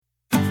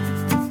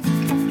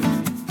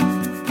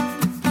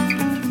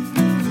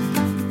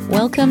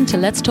Welcome to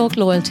Let's Talk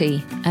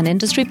Loyalty, an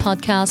industry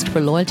podcast for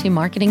loyalty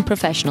marketing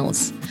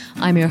professionals.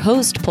 I'm your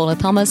host, Paula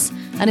Thomas,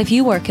 and if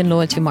you work in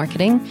loyalty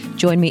marketing,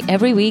 join me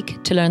every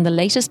week to learn the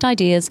latest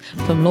ideas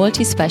from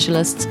loyalty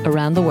specialists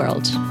around the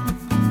world.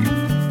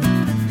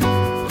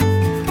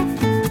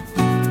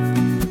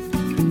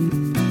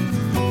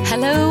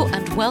 Hello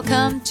and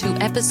welcome to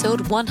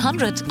episode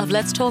 100 of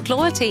Let's Talk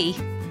Loyalty.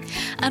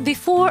 And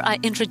before I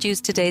introduce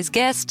today's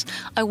guest,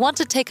 I want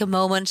to take a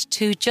moment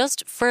to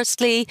just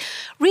firstly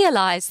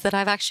realise that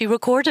I've actually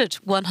recorded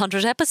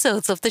 100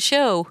 episodes of the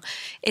show.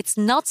 It's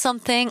not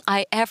something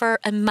I ever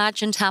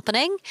imagined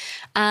happening,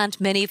 and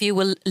many of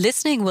you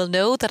listening will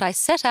know that I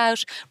set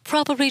out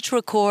probably to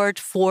record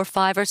 4,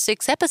 5 or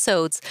 6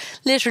 episodes,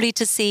 literally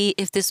to see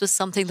if this was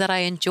something that I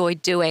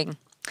enjoyed doing.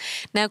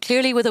 Now,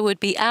 clearly, there would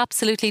be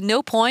absolutely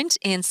no point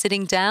in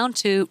sitting down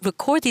to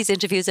record these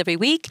interviews every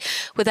week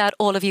without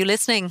all of you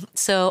listening.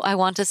 So I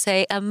want to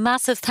say a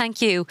massive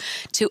thank you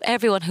to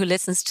everyone who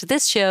listens to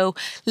this show,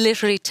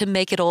 literally to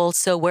make it all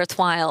so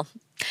worthwhile.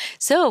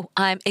 So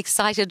I'm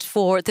excited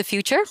for the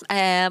future.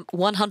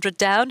 100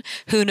 down,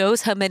 who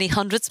knows how many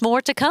hundreds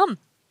more to come.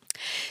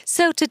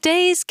 So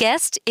today's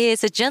guest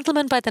is a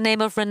gentleman by the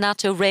name of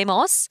Renato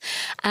Ramos,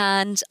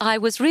 and I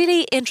was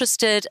really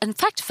interested, in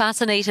fact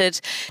fascinated,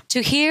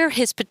 to hear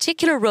his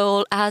particular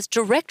role as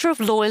Director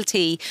of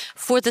Loyalty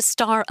for the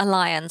Star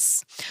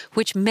Alliance,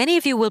 which many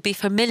of you will be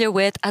familiar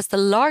with as the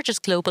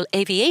largest global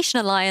aviation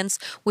alliance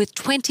with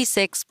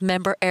 26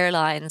 member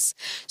airlines.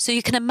 So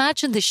you can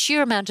imagine the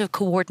sheer amount of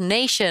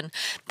coordination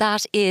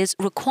that is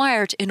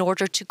required in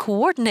order to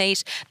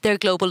coordinate their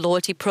global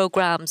loyalty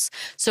programs.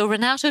 So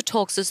Renato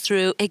talks us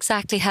through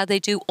exactly how they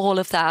do all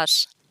of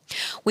that.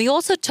 We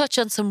also touch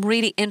on some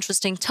really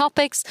interesting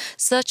topics,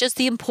 such as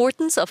the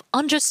importance of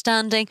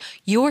understanding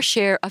your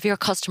share of your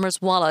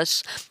customer's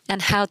wallet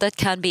and how that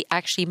can be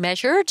actually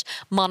measured,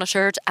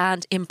 monitored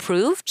and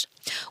improved.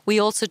 We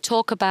also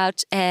talk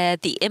about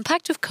the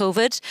impact of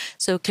COVID,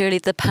 so clearly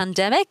the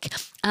pandemic,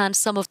 and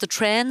some of the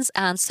trends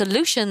and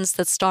solutions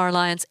that Star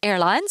Alliance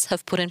Airlines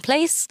have put in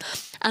place.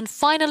 And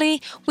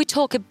finally, we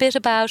talk a bit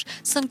about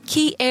some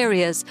key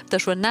areas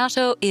that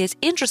Renato is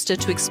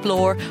interested to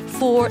explore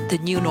for the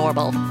new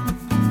normal.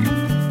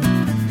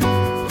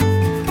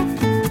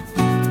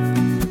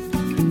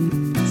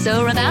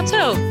 So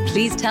Renato,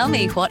 please tell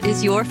me, what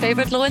is your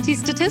favorite loyalty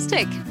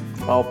statistic?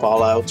 Well,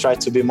 Paula, I'll try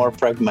to be more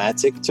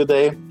pragmatic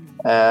today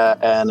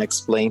and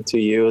explain to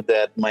you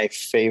that my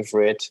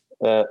favorite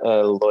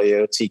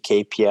loyalty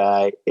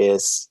KPI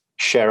is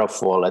share of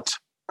wallet.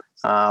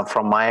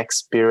 From my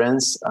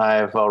experience,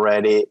 I've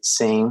already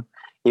seen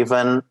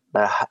even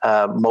the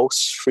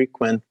most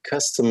frequent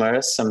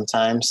customers,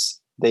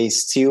 sometimes they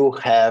still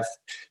have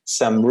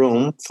some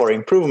room for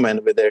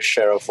improvement with their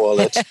share of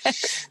wallet.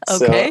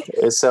 Okay.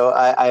 So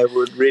I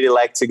would really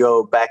like to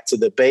go back to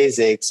the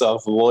basics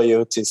of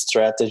loyalty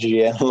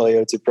strategy and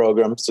loyalty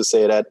programs to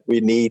say that we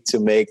need to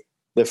make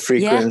the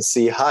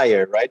frequency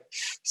higher, right?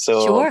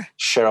 So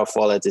share of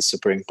wallet is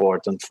super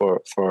important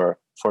for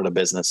the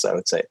business, I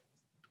would say.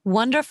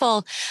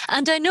 Wonderful.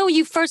 And I know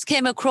you first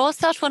came across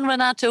that one,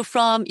 Renato,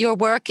 from your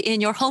work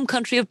in your home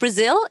country of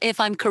Brazil, if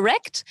I'm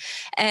correct.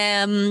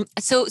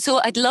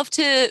 So I'd love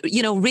to,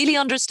 really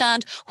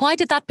understand, why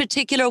did that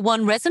particular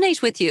one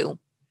resonate with you?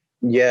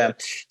 Yeah.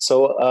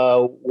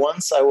 So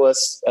once I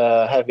was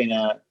having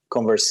a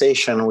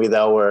conversation with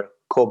our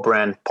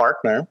co-brand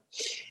partner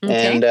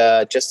and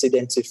just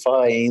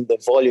identifying the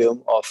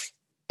volume of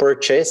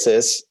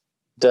purchases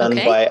done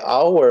by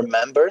our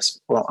members,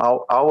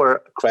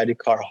 our credit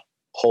card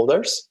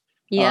holders.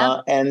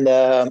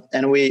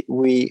 And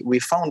we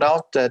found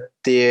out that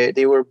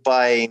they were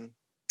buying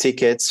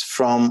tickets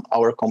from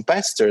our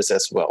competitors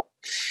as well.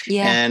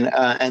 And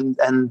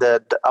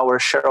our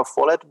share of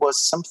wallet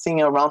was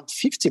something around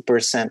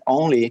 50%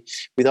 only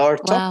with our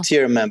top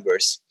tier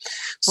members.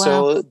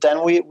 So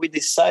then we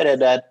decided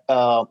that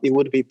it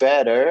would be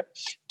better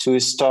to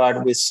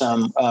start with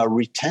some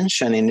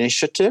retention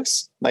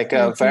initiatives, like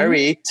a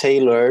very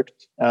tailored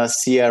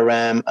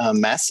CRM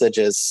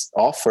messages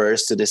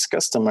offers to these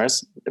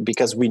customers,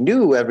 because we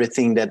knew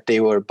everything that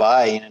they were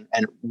buying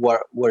and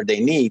what were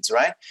their needs,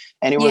 right?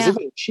 And it was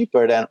even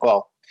cheaper than,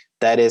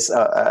 that is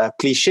a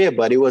cliche,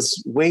 but it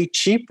was way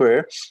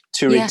cheaper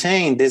to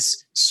retain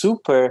this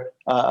super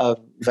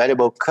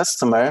valuable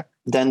customer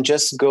than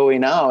just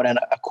going out and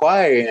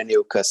acquiring a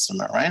new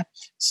customer, right?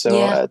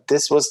 So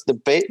this is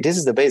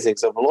the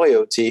basics of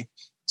loyalty.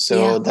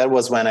 So that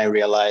was when I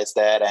realized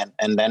that,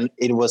 and then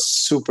it was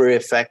super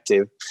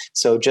effective.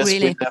 So just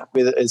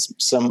with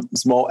some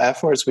small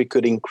efforts, we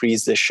could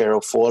increase the share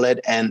of wallet,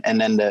 and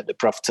then the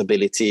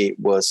profitability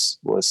was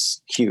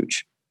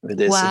huge with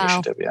this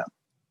initiative. Yeah.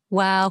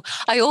 Wow.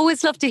 I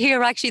always love to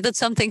hear actually that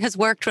something has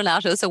worked,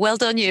 Renato. So well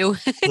done you.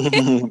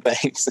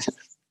 Thanks.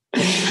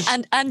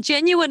 And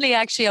genuinely,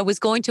 actually, I was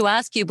going to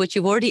ask you, but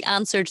you've already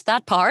answered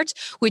that part,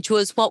 which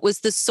was what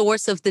was the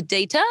source of the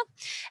data?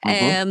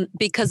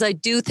 Because I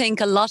do think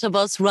a lot of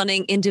us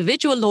running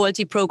individual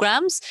loyalty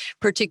programs,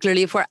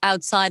 particularly if we're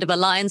outside of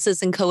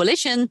alliances and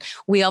coalition,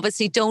 we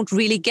obviously don't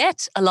really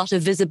get a lot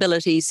of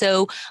visibility.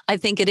 So I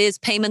think it is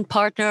payment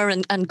partner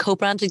and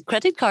co-branded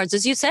credit cards,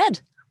 as you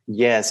said.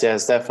 Yes,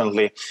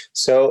 definitely.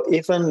 So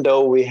even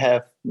though we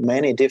have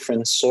many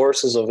different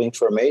sources of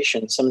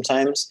information,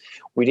 sometimes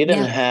we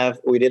didn't have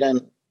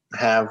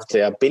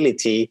the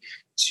ability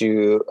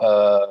to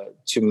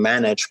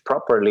manage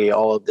properly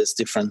all of these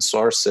different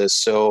sources.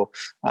 So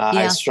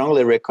I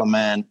strongly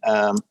recommend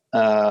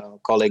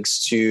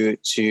colleagues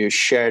to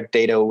share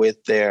data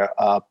with their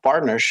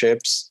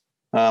partnerships.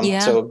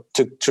 So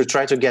to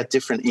try to get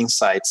different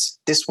insights.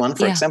 This one,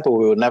 for example,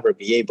 we would never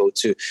be able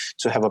to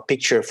have a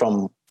picture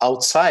from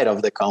outside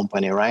of the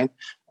company, right?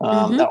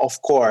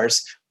 Of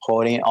course,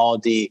 holding all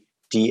the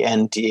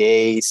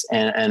NDAs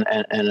and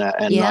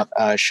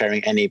not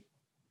sharing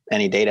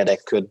any data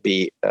that could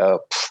be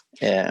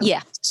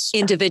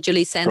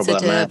individually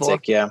sensitive.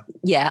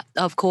 Yeah,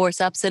 of course,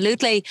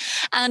 absolutely.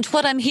 And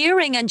what I'm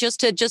hearing, and just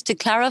to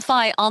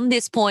clarify on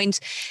this point,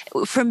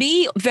 for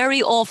me,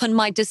 very often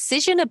my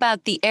decision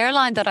about the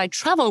airline that I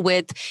travel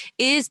with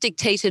is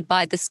dictated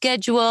by the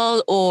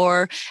schedule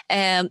or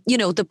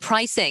the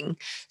pricing.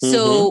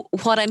 So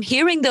what I'm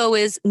hearing though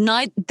is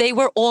they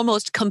were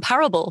almost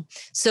comparable.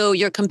 So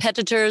your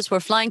competitors were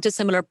flying to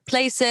similar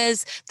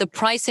places, the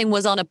pricing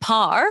was on a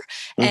par.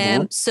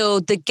 So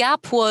the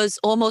gap was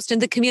almost in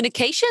the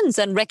communications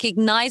and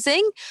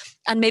recognizing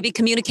and maybe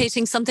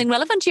communicating something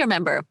relevant to your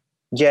member.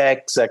 Yeah,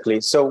 exactly.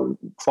 So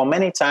for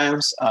many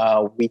times,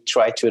 we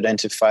try to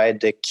identify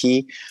the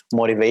key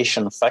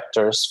motivation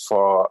factors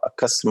for a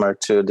customer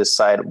to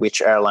decide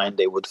which airline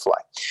they would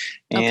fly.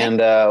 Okay. And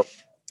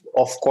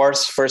of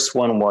course, first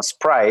one was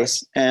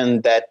price,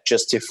 and that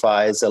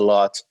justifies a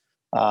lot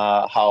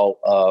how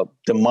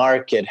the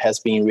market has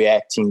been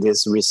reacting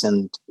these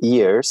recent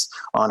years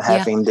on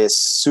having this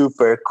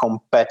super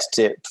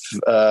competitive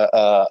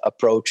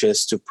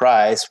approaches to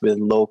price with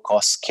low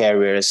cost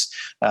carriers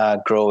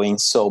growing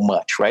so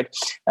much, right?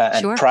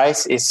 And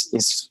price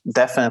is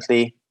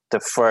definitely the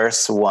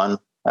first one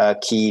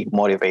key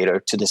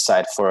motivator to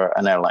decide for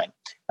an airline.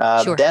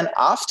 Then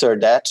after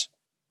that,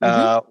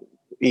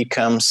 it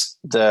comes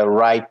the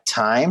right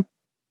time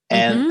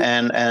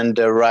and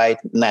the right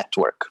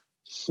network.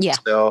 Yeah.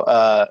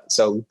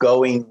 So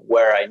going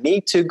where I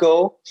need to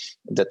go,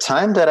 the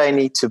time that I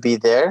need to be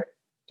there,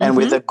 and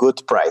with a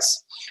good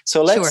price.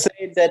 So let's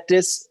say that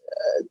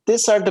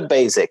these are the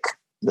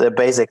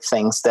basic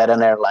things that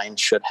an airline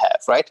should have,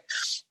 right?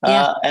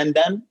 And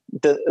then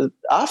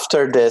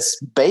after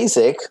this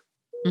basic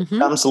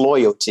comes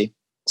loyalty.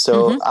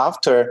 So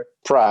after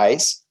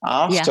price,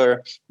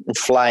 after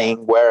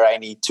flying where I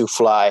need to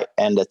fly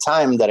and the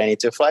time that I need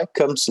to fly,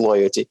 comes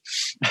loyalty.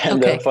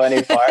 And the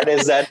funny part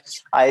is that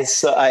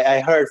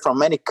I heard from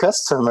many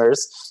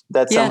customers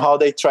that somehow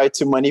they try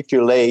to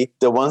manipulate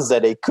the ones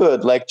that they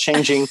could, like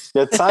changing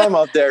the time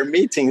of their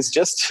meetings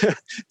just to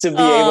be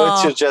able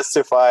to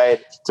justify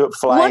to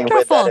flying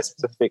with that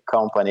specific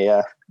company.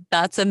 Yeah.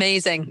 That's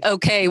amazing.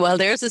 Okay, well,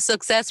 there's a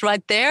success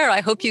right there.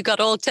 I hope you got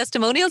all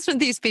testimonials from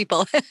these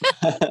people.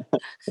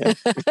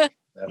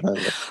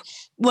 Definitely.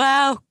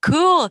 Wow,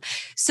 cool.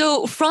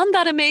 So from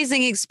that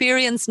amazing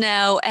experience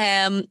now,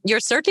 you're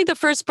certainly the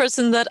first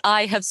person that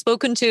I have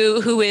spoken to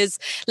who is,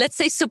 let's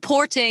say,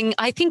 supporting,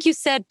 I think you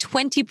said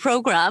 20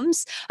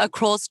 programs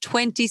across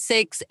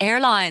 26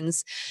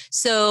 airlines.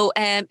 So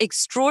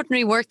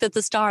extraordinary work that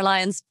the Star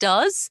Alliance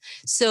does.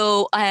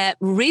 So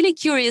really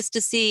curious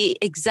to see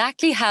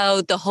exactly how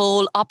the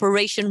whole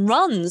operation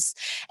runs,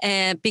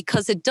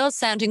 because it does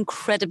sound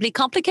incredibly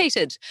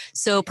complicated.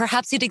 So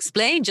perhaps you'd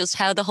explain just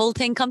how the whole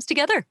thing comes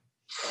together.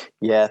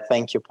 Yeah,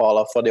 thank you,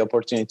 Paula, for the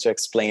opportunity to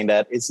explain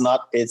that. It's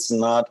not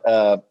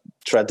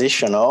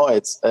traditional.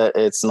 It's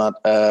not.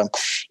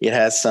 It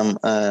has some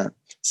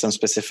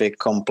specific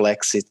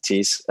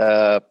complexities.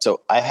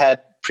 So I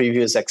had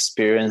previous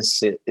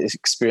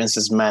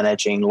experiences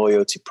managing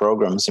loyalty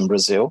programs in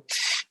Brazil.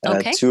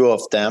 Two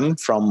of them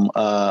from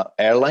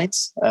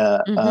airlines,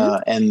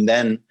 and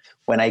then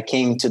when I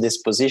came to this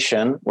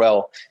position,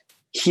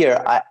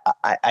 here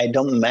I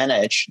don't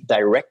manage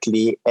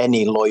directly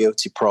any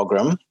loyalty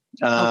program.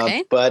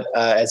 But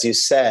as you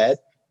said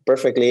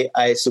perfectly,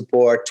 I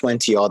support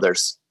 20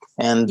 others,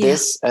 and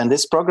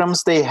these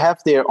programs, they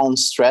have their own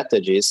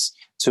strategies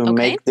to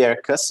make their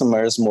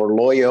customers more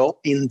loyal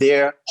in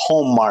their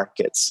home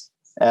markets,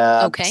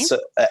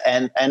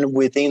 and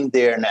within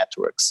their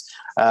networks,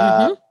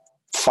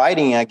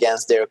 fighting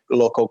against their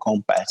local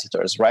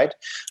competitors, right?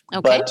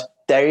 But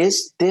there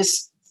is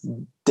this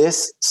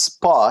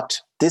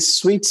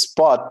sweet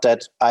spot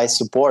that I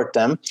support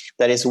them.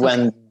 That is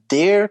when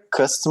their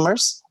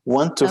customers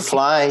want to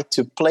fly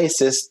to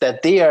places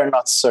that they are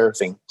not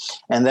serving.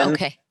 And then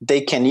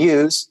they can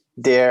use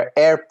their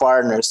air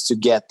partners to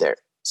get there.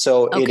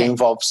 So it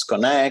involves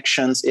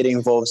connections. It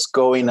involves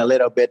going a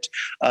little bit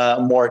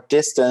more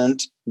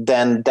distant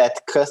than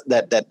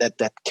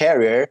that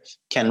carrier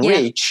can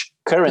reach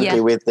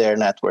currently with their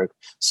network.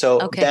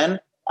 So then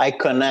I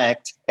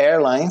connect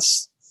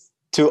airlines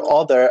to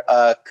other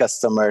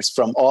customers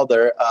from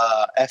other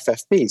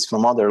FFPs,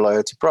 from other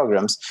loyalty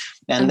programs.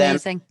 And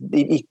Amazing.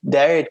 then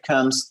there it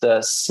comes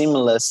the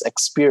seamless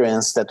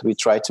experience that we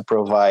try to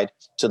provide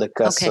to the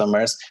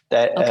customers,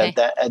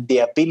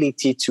 the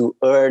ability to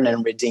earn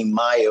and redeem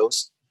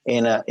miles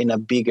in a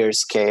bigger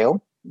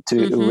scale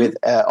with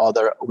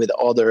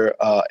other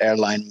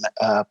airline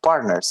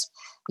partners.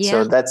 Yeah.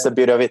 So that's the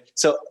beauty of it.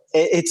 So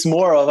it's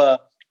more of a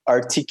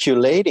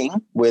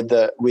articulating with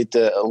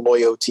the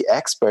loyalty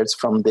experts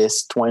from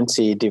these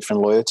 20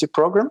 different loyalty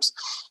programs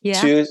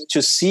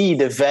to see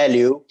the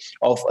value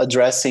of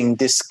addressing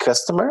this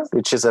customer,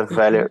 which is a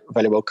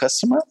valuable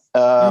customer,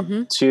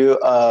 to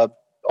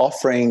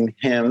offering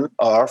him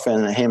or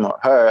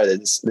her,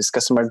 this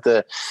customer,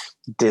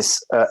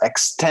 this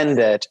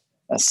extended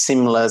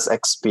seamless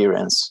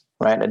experience,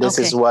 right? This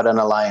is what an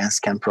alliance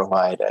can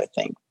provide, I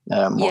think,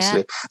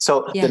 mostly.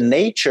 So the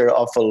nature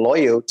of a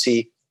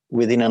loyalty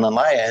within an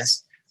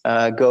alliance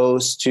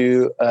goes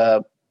to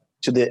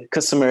the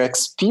customer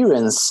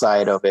experience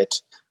side of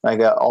it, like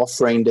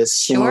offering this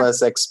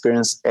seamless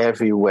experience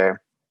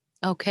everywhere.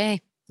 Okay.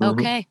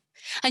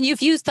 And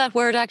you've used that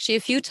word actually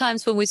a few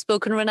times when we've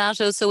spoken,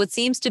 Renato. So it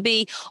seems to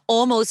be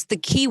almost the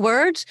key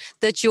word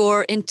that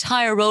your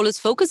entire role is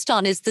focused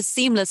on is the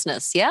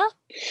seamlessness. Yeah.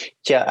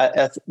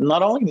 Yeah.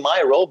 Not only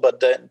my role, but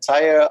the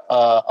entire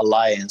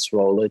alliance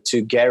role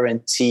to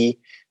guarantee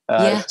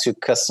to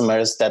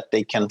customers that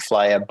they can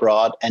fly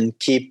abroad and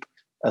keep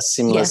a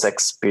seamless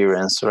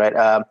experience, right?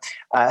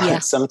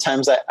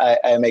 Sometimes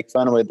I make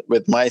fun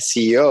with my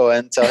CEO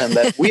and tell him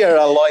that we are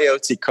a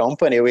loyalty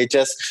company. We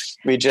just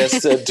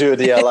do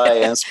the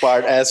alliance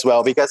part as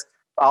well, because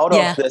out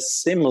of the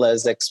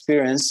seamless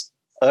experience,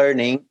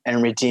 earning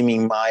and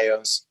redeeming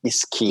miles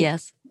is key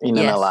in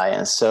an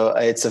alliance. So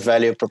it's a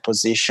value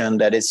proposition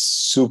that is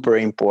super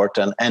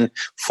important. And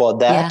for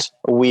that,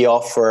 we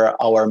offer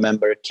our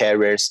member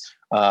carriers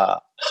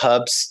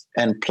hubs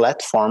and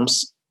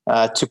platforms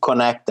to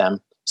connect them.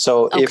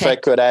 So if I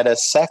could add a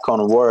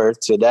second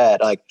word to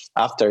that, like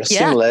after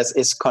seamless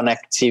is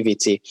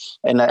connectivity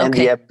and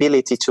the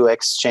ability to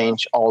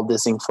exchange all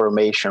this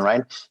information,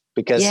 right?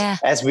 Because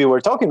as we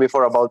were talking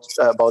before about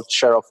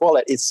share of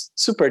wallet, it's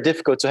super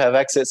difficult to have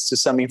access to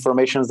some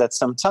information that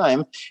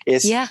sometimes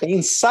is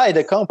inside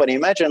the company.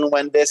 Imagine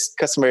when this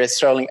customer is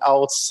traveling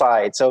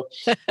outside. So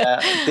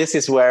this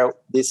is where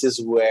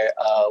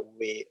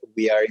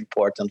we are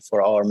important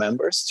for our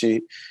members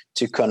to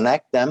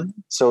connect them,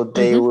 so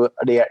they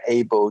are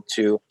able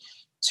to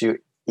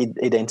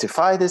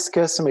identify this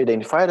customer,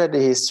 identify that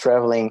he's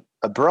traveling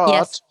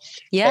abroad,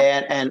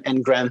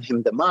 and grant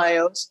him the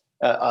miles.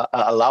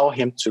 Allow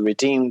him to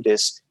redeem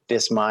this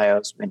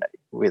miles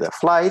with a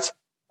flight,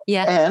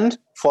 and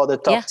for the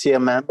top tier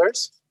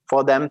members,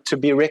 for them to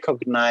be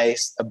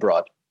recognized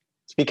abroad,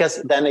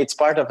 because then it's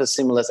part of a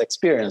seamless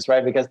experience,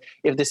 right? Because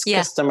if this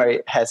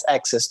customer has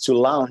access to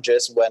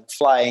lounges when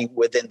flying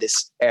within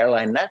this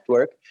airline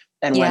network,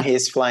 and when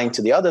he's flying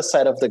to the other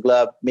side of the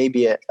globe,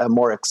 maybe a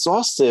more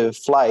exhaustive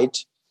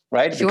flight,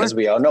 right? Sure. Because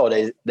we all know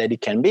that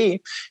it can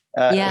be,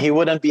 he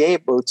wouldn't be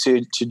able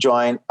to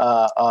join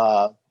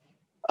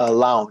a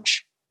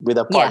lounge with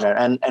a partner,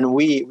 and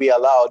we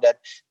allow that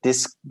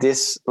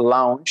this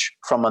lounge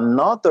from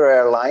another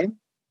airline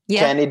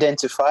can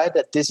identify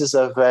that this is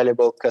a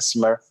valuable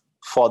customer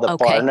for the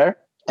partner,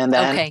 and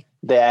then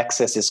the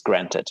access is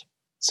granted.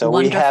 So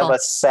we have a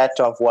set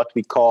of what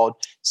we call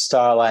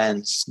Star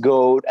Alliance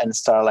Gold and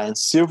Star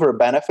Alliance Silver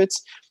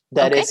benefits.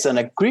 That is an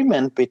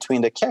agreement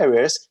between the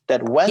carriers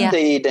that when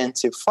they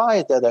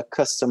identify that a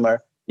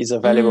customer is a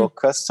valuable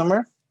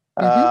customer,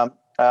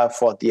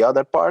 for the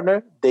other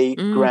partner, they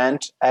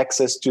grant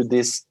access to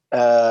this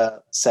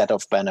set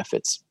of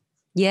benefits.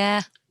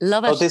 Yeah,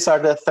 love it. So these are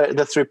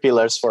the three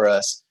pillars for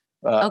us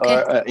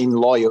in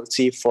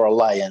loyalty for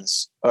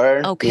alliance: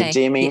 earn,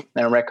 redeeming,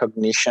 and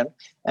recognition,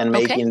 and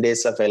making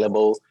this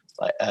available,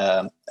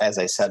 as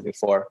I said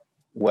before,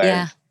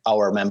 where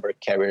our member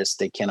carriers,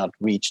 they cannot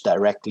reach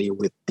directly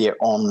with their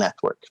own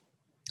network.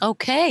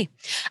 Okay.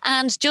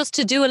 And just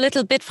to do a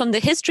little bit from the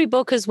history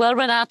book as well,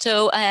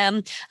 Renato,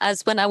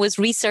 as when I was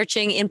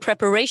researching in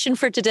preparation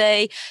for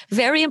today,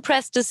 very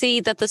impressed to see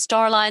that the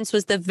Star Alliance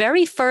was the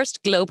very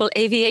first global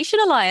aviation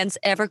alliance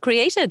ever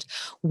created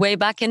way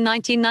back in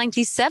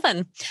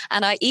 1997.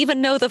 And I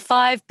even know the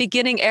 5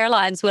 beginning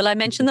airlines. Will I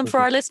mention them for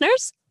our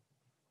listeners?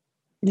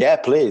 Yeah,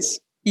 please.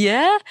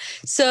 Yeah.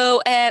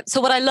 So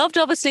what I loved,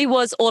 obviously,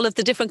 was all of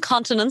the different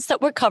continents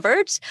that were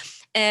covered.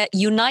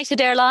 United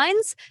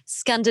Airlines,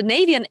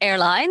 Scandinavian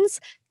Airlines,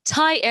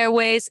 Thai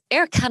Airways,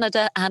 Air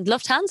Canada, and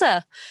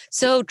Lufthansa.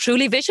 So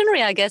truly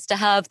visionary, I guess, to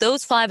have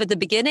those 5 at the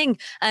beginning.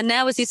 And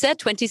now, as you said,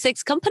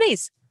 26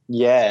 companies.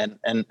 Yeah,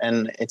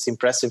 and it's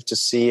impressive to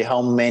see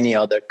how many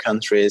other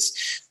countries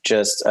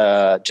just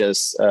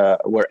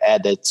were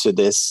added to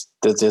this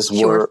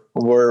Sure.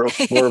 world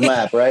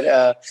map,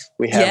 right?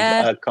 We have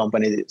Yeah.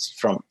 companies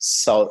from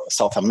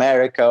South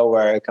America,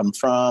 where I come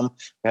from.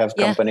 We have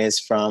Yeah. companies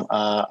from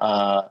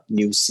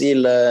New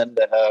Zealand,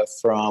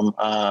 from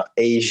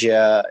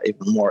Asia,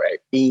 even more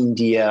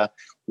India.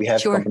 We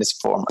have Sure. companies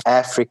from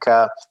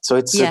Africa. So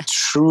it's a Yeah.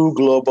 true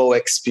global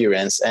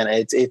experience. And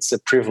it's a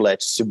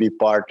privilege to be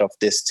part of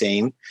this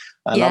team.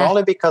 Not Yeah.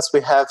 only because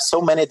we have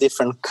so many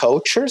different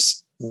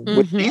cultures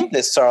within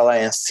the Star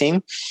Alliance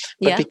team,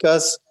 but Yeah.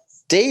 because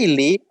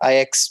daily I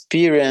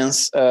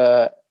experience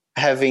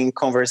having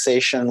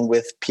conversation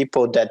with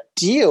people that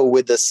deal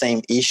with the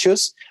same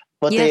issues,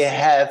 but they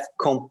have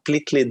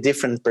completely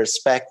different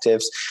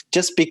perspectives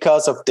just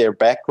because of their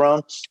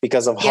background,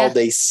 because of how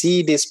they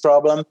see this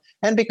problem,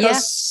 and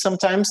because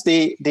sometimes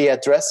they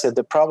address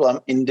the problem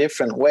in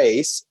different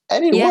ways,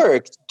 and it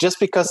worked just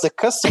because the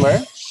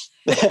customer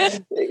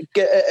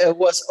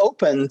was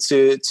open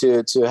to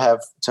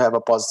have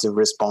a positive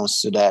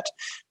response to that,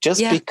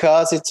 just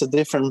because it's a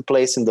different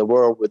place in the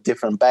world with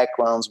different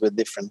backgrounds, with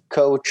different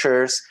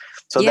cultures.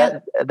 So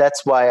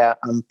that's why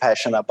I'm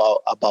passionate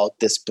about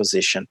this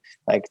position,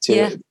 like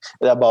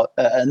about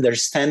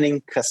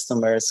understanding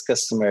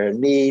customer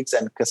needs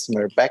and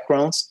customer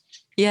backgrounds.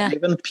 Yeah.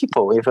 Even the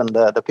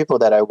people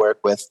that I work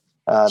with,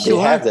 they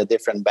have the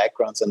different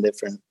backgrounds and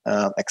different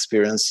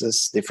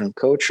experiences, different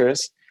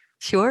cultures.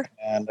 Sure.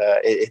 And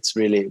it's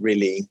really,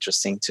 really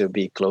interesting to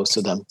be close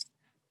to them.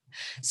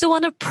 So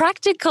on a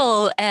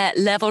practical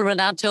level,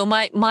 Renato,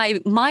 my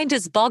mind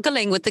is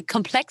boggling with the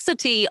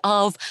complexity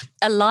of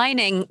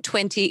aligning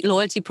 20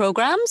 loyalty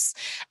programs.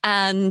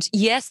 And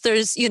yes,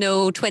 there's,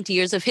 20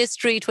 years of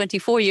history,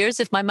 24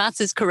 years, if my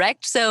maths is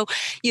correct. So,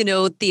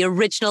 the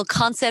original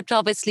concept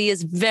obviously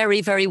is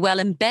very, very well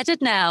embedded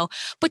now.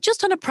 But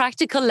just on a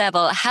practical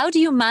level, how do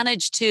you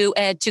manage to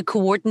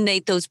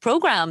coordinate those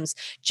programs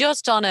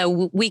just on a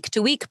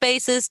week-to-week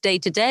basis,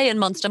 day-to-day and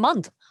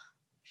month-to-month?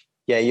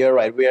 Yeah, you're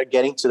right. We are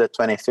getting to the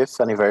 25th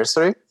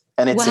anniversary,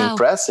 and it's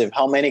impressive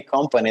how many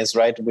companies,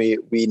 right? We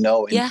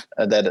know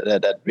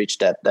that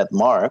reached that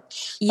mark.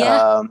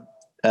 Yeah.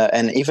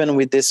 And even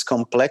with this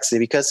complexity,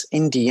 because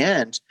in the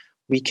end,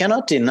 we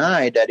cannot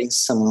deny that in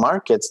some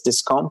markets,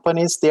 these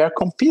companies, they are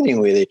competing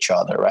with each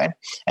other, right?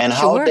 And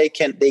how they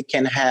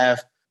can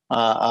have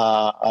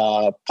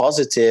a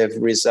positive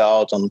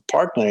result on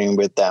partnering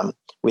with them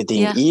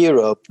within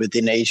Europe,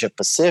 within Asia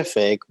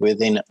Pacific,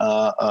 within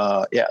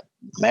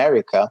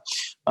America.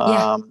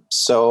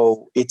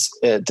 So it's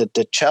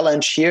the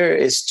challenge here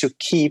is to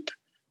keep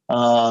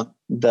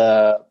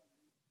the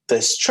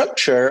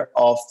structure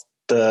of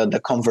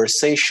the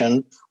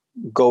conversation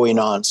going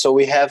on. So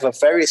we have a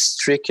very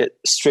strict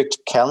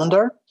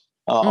calendar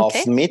of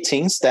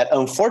meetings that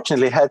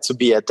unfortunately had to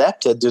be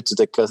adapted due to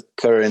the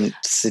current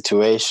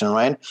situation,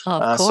 right?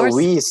 Of course. So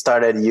we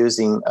started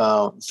using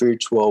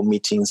virtual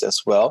meetings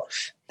as well.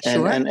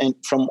 And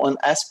from one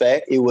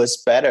aspect, it was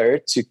better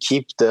to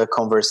keep the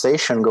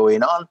conversation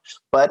going on,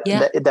 but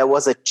that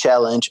was a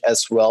challenge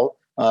as well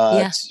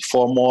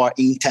for more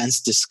intense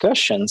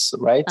discussions,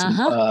 right?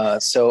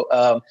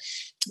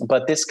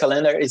 But this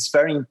calendar is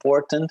very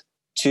important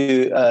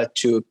to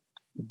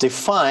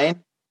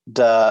define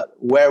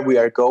where we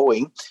are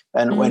going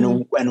and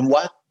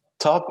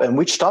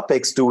which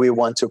topics do we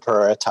want to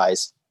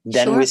prioritize.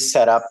 Then we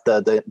set up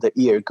the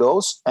year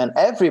goals, and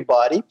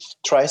everybody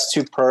tries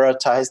to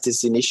prioritize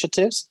these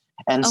initiatives.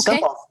 And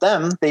some of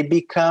them, they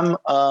become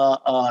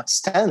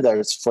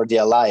standards for the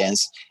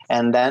Alliance.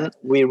 And then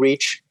we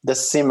reach the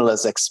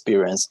seamless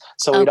experience.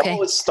 So it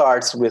always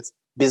starts with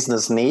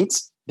business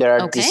needs that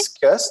are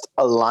discussed,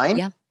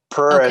 aligned,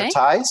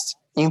 prioritized,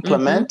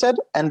 implemented,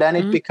 and then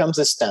it becomes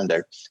a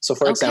standard. So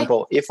for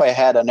example, if I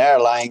had an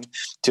airline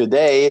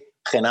today,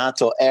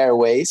 Renato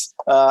Airways,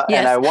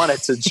 and I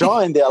wanted to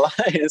join the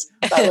Alliance,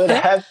 I would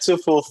have to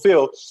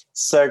fulfill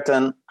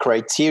certain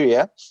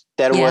criteria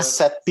that was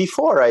set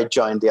before I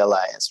joined the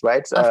Alliance,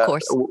 right? Of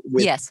course.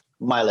 With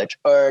mileage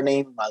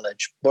earning,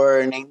 mileage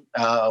burning,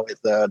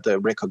 with the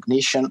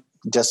recognition,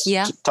 just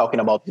talking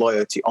about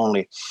loyalty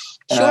only.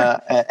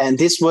 And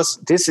this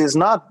is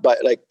not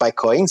by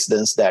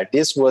coincidence that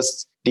this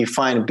was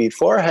defined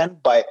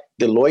beforehand by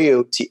the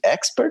loyalty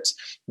experts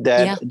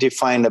that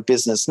define a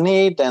business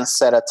need and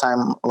set a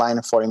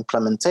timeline for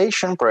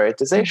implementation,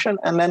 prioritization,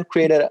 and then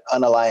created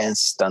an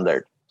Alliance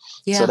standard.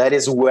 So that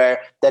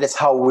is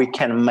how we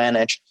can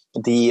manage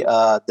the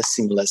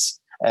seamless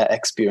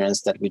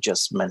experience that we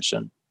just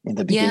mentioned in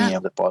the beginning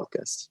of the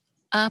podcast.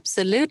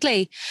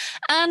 Absolutely.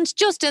 And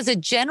just as a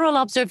general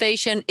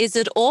observation, is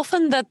it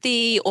often that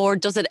or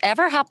does it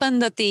ever happen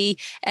that the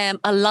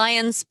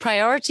Alliance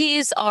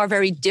priorities are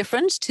very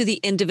different to the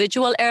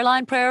individual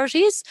airline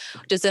priorities?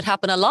 Does it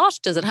happen a lot?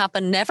 Does it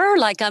happen never?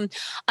 Like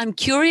I'm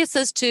curious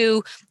as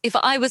to if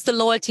I was the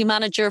loyalty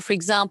manager, for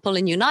example,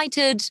 in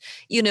United,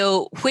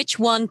 which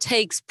one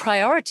takes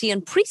priority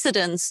and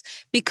precedence,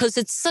 because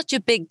it's such a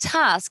big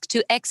task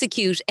to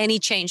execute any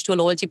change to a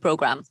loyalty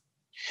program.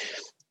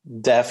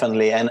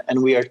 Definitely.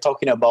 And we are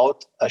talking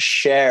about a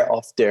share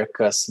of their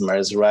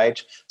customers,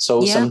 right?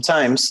 So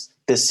sometimes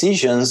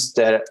decisions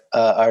that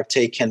are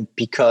taken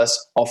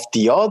because of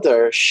the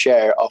other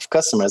share of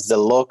customers, the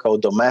local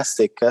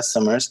domestic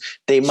customers,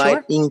 they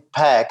might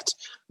impact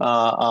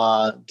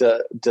let's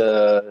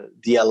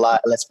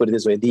put it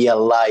this way, the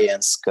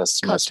alliance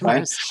customers,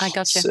 right? I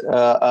got you.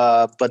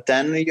 But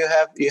then you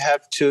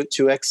have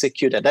to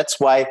execute it. That's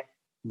why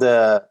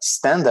the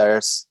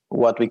standards,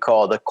 what we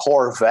call the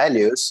core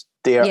values,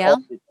 they are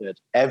audited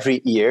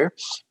every year.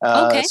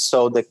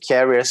 So the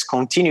carriers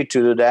continue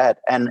to do that,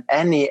 and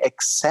any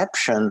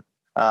exception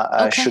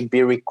should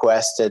be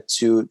requested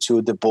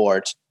to the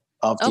board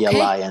of the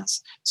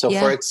alliance. So,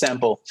 for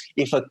example,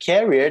 if a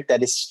carrier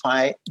that is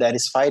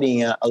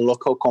fighting a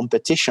local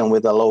competition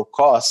with a low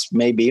cost,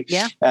 maybe,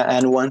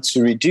 and wants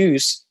to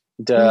reduce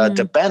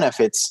the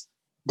benefits,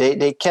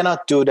 they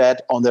cannot do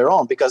that on their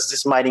own, because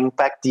this might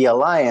impact the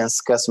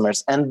alliance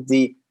customers and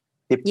the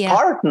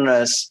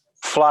partners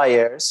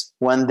flyers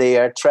when they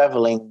are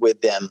traveling with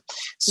them.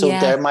 So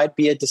there might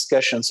be a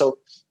discussion. So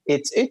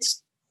it's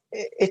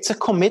a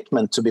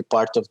commitment to be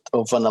part of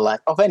an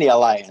alliance, of any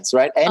alliance,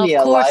 right? Any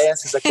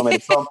alliance is a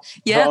commitment,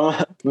 from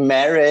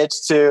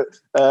marriage to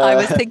I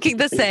was thinking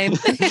the same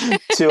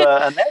to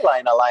an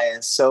airline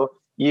alliance. So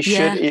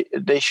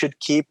they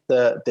should keep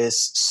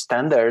these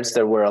standards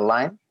that were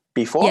aligned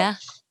before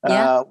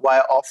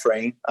while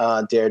offering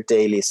their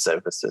daily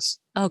services.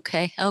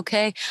 Okay.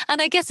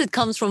 And I guess it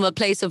comes from a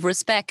place of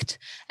respect.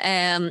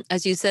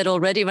 As you said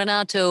already,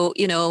 Renato,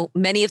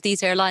 many of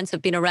these airlines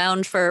have been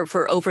around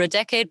for over a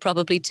decade,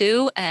 probably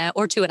 2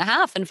 or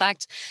 2.5, in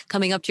fact,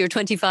 coming up to your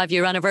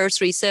 25-year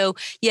anniversary. So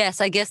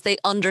yes, I guess they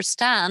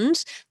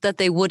understand that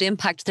they would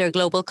impact their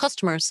global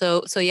customers.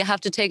 So you have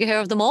to take care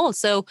of them all.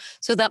 So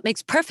that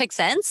makes perfect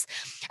sense.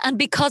 And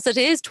because it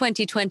is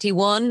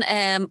 2021,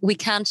 we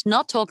can't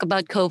not talk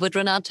about COVID,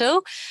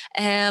 Renato.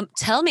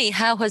 Tell me,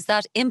 how has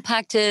that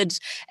impacted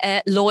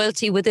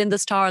loyalty within the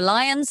Star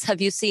Alliance? Have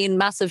you seen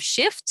massive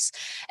shifts?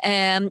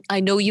 I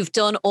know you've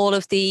done all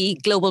of the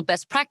global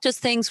best practice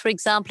things, for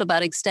example,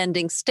 about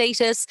extending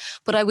status,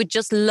 but I would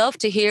just love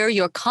to hear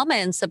your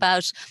comments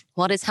about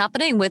what is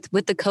happening with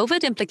the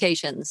COVID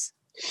implications.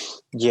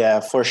 Yeah,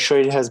 for sure.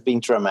 It has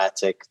been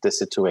dramatic, the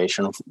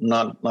situation,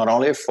 not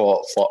only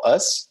for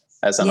us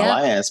as an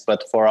alliance,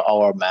 but for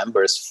our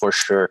members, for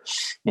sure.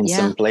 In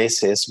some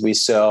places, we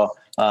saw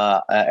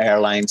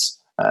airlines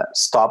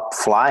stop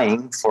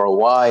flying for a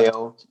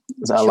while.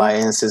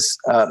 Alliances,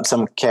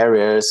 some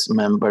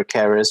member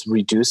carriers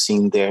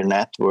reducing their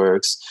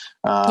networks.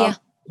 And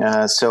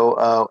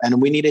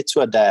we needed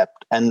to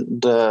adapt.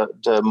 And the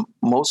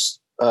most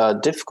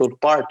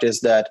difficult part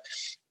is that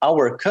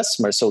our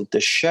customers, so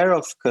the share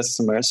of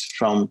customers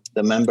from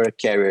the member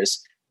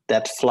carriers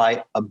that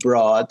fly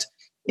abroad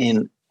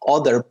in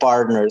other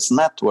partners'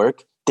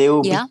 network, they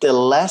will be the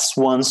last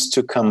ones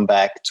to come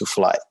back to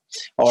fly.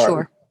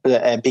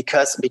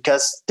 Because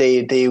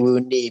they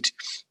will need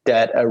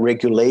that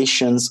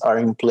regulations are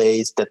in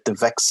place, that the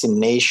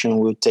vaccination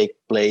will take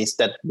place,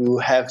 that we will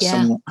have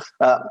some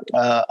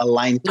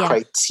aligned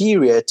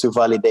criteria to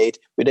validate.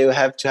 They will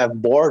have to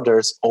have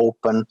borders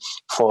open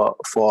for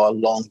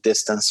long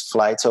distance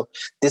flights. So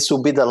this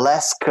will be the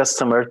last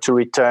customer to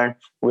return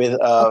with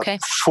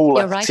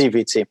full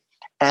activity.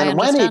 Right. And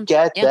when they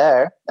get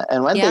there,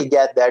 they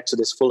get there to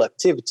this full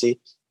activity,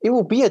 it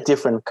will be a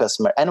different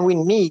customer. And we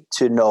need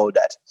to know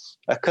that.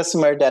 A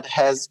customer that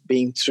has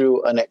been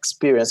through an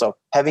experience of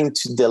having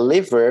to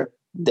deliver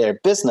their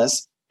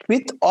business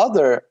with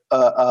other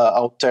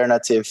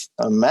alternative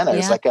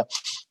manners.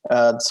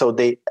 So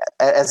they,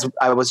 as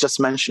I was just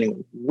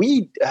mentioning,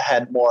 we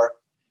had more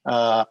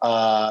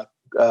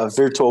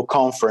virtual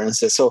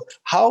conferences. So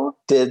how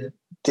did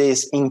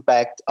this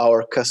impact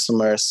our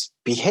customers'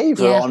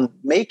 behavior on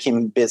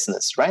making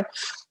business, right?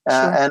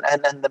 And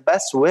the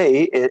best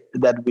way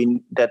that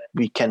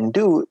we can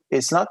do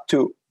is not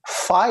to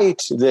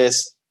fight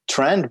this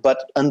trend,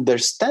 but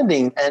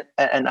understanding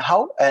and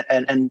how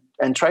and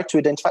try to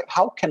identify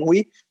how can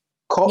we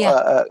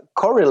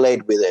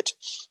correlate with it,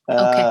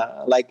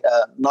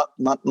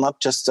 not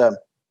just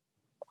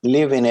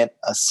leaving it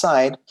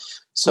aside.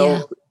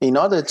 So in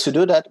order to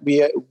do that,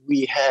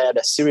 we had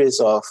a series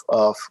of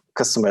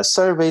customer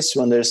surveys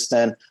to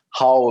understand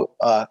how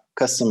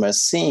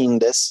customers seeing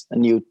this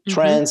new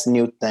trends,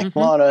 new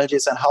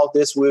technologies, and how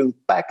this will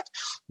impact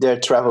their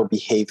travel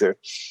behavior.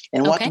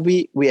 And what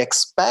we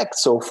expect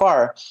so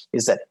far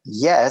is that,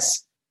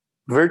 yes,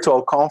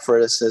 virtual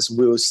conferences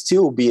will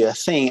still be a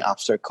thing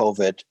after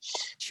COVID,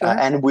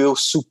 and will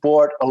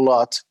support a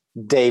lot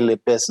daily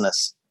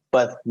business.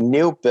 But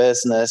new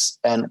business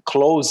and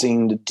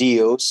closing the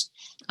deals,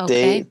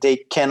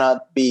 they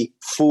cannot be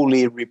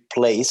fully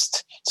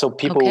replaced. So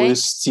people will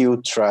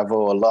still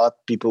travel a lot.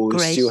 People will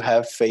still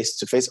have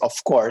face-to-face,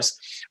 of course,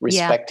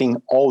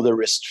 respecting all the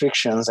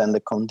restrictions and the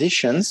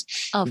conditions.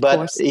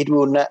 It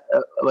will not.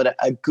 But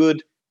a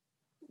good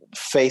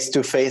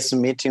face-to-face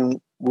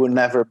meeting will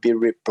never be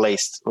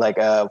replaced,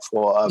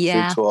 for a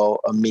virtual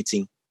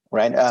meeting.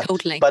 right?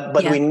 Totally. But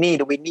we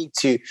need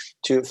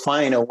to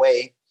find a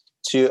way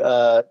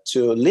to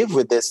live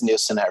with this new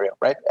scenario,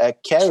 right?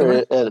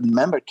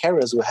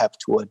 Carriers will have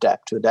to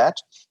adapt to that,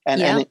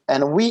 and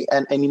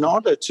in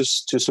order to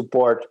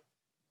support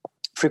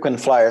frequent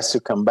flyers to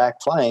come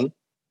back flying,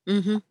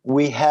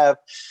 we have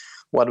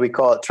what we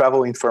call a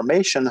travel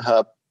information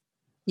hub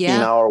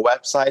in our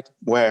website,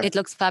 where it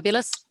looks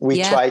fabulous.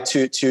 We try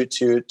to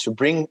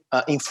bring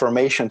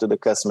information to the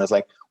customers,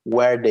 like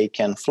where they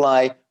can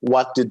fly,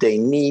 what do they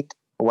need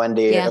when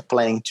they are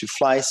planning to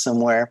fly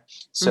somewhere.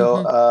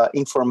 So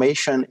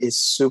information is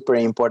super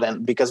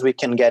important, because we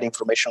can get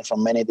information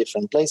from many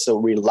different places. So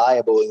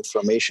reliable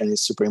information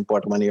is super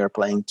important when you are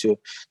planning to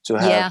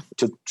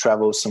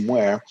travel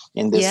somewhere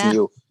in this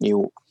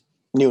new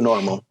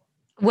normal.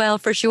 Well,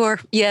 for sure.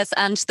 Yes.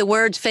 And the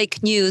word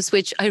fake news,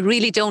 which I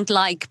really don't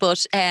like,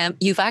 but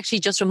you've actually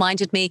just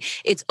reminded me,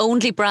 it's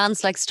only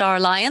brands like Star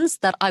Alliance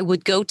that I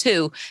would go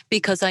to,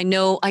 because I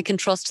know I can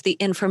trust the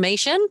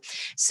information.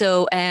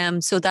 So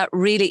that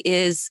really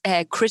is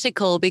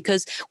critical,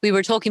 because we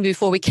were talking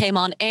before we came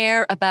on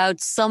air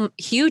about some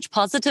huge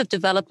positive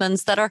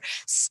developments that are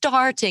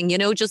starting,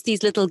 just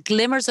these little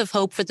glimmers of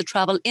hope for the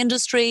travel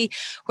industry,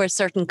 where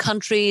certain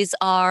countries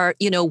are,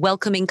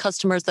 welcoming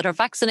customers that are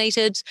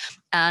vaccinated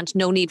and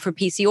no need for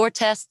PCR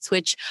tests,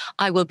 which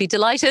I will be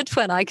delighted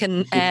when I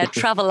can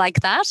travel like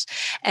that.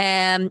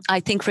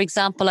 I think, for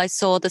example, I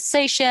saw the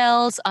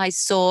Seychelles, I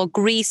saw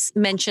Greece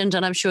mentioned,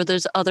 and I'm sure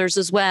there's others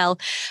as well.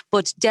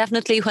 But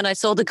definitely when I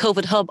saw the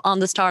COVID Hub on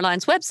the Star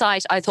Alliance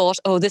website, I thought,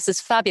 oh, this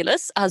is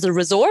fabulous as a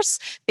resource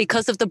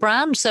because of the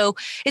brand. So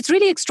it's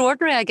really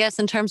extraordinary, I guess,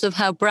 in terms of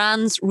how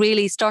brands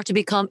really start to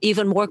become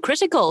even more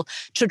critical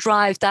to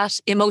drive that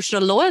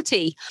emotional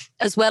loyalty,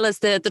 as well as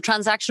the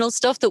transactional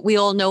stuff that we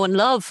all know and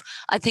love.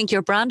 I think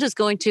your brand is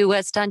going to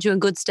stand you in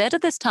good stead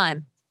at this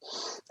time.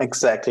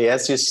 Exactly.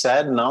 As you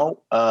said, now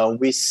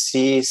we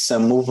see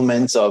some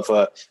movements of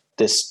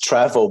this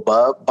travel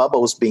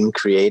bubbles being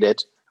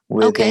created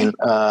within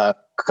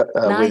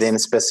within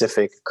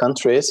specific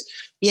countries.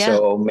 Yeah.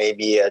 So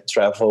maybe a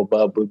travel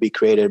bubble will be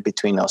created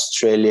between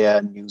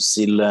Australia, New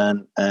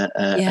Zealand,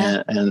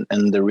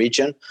 and the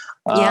region.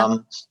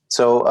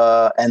 So,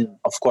 and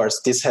of course,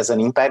 this has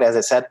an impact. As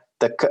I said,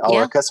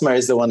 our customer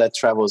is the one that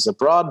travels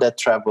abroad, that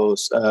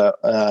travels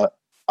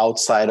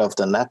outside of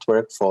the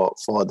network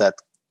for that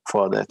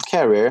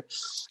carrier.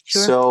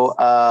 Sure. So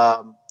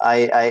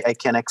I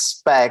can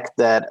expect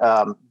that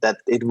that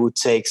it would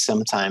take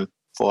some time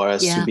for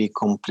us to be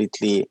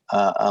completely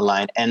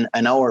aligned. And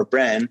our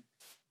brand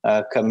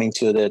coming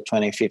to the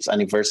 25th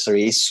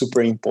anniversary is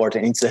super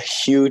important. It's a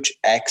huge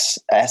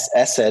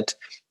asset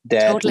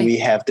that we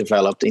have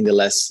developed in the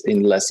last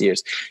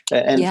years,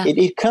 and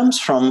it comes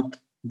from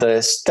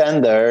the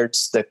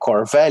standards, the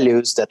core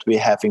values that we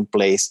have in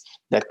place,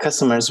 that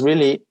customers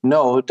really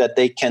know that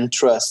they can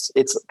trust.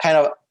 It's kind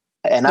of,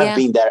 and I've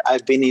been there.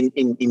 I've been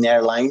in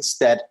airlines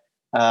that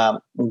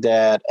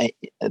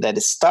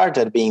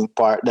started being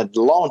that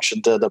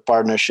launched the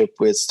partnership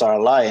with Star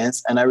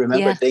Alliance, and I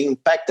remember the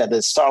impact that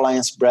the Star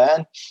Alliance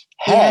brand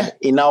had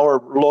in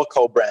our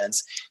local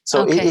brands.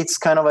 So it's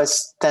kind of a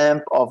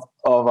stamp of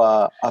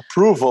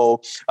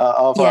approval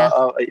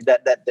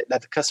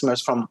that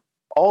customers from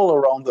all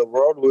around the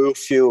world will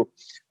feel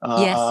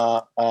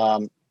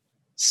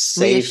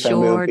safe and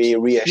will be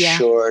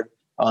reassured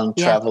on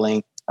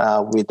traveling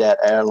with that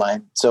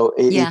airline. So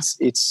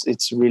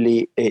it's a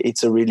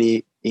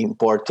really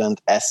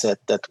important asset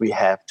that we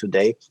have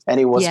today, and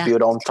it was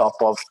built on top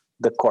of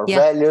the core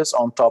values,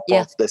 on top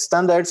of the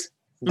standards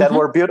that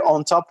were built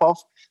on top of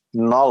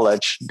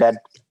knowledge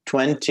that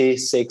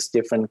 26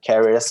 different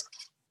carriers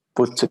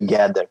put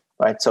together.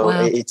 Right. So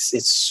it's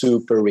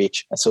super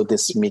rich. So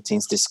these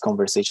meetings, this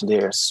conversation,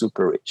 they are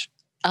super rich.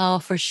 Oh,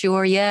 for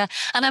sure. Yeah.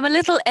 And I'm a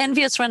little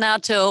envious,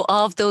 Renato,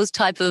 of those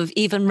type of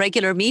even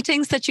regular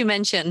meetings that you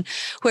mentioned,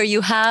 where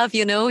you have,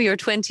 your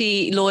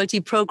 20 loyalty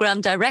program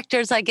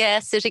directors, I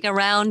guess, sitting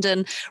around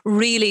and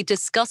really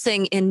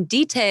discussing in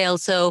detail.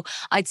 So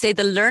I'd say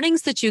the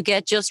learnings that you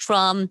get just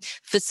from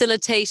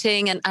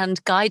facilitating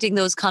and guiding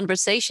those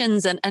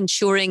conversations and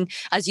ensuring,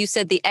 as you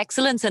said, the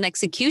excellence and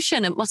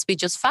execution, it must be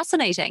just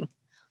fascinating.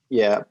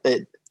 Yeah,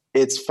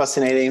 it's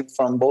fascinating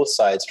from both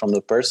sides, from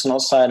the personal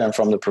side and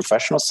from the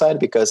professional side,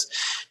 because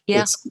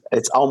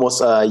it's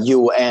almost a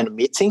UN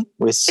meeting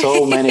with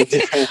so many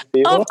different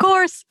people. Of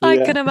course, I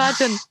can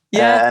imagine.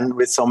 Yeah, and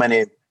with so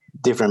many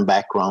different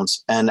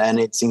backgrounds, and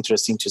it's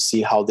interesting to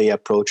see how they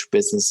approach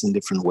business in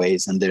different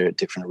ways and their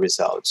different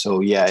results.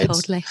 So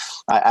totally.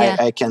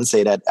 I can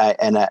say that,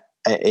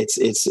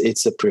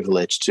 it's a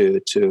privilege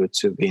to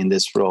be in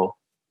this role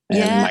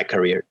in my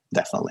career,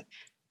 definitely.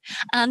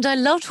 And I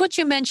loved what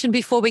you mentioned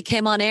before we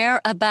came on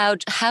air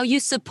about how you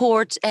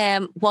support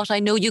what I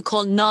know you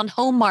call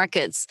non-home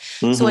markets.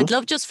 Mm-hmm. So I'd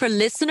love just for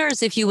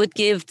listeners, if you would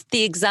give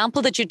the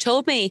example that you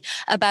told me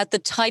about the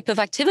type of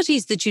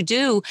activities that you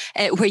do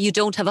where you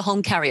don't have a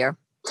home carrier.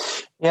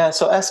 Yeah,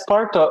 so as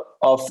part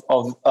of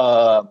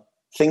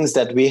things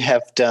that we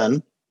have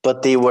done,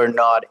 but they were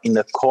not in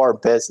the core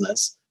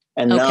business,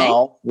 And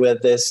now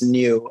with this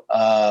new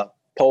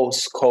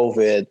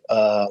post-COVID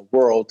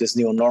world, this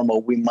new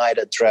normal, we might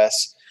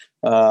address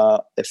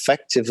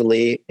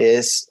effectively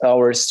is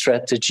our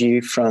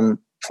strategy for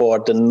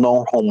the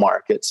non-home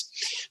markets.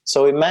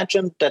 So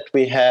imagine that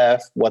we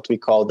have what we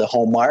call the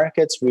home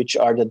markets, which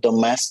are the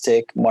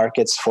domestic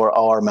markets for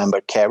our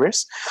member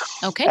carriers.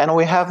 Okay. And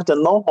we have the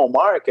non-home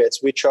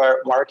markets, which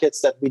are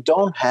markets that we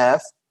don't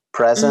have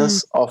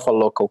presence of a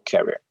local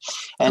carrier.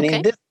 And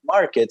in these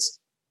markets,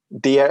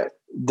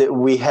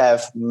 we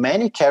have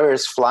many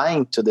carriers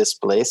flying to these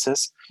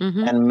places,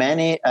 and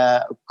many,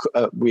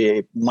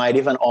 we might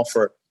even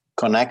offer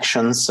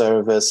connection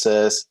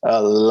services,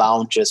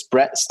 lounges,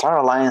 Star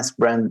Alliance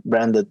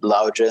branded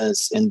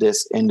lounges in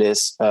this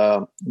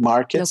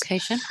markets.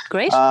 Location,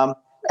 great.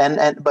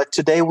 But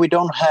today we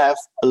don't have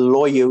a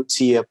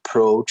loyalty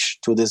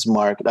approach to this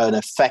market, an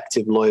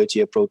effective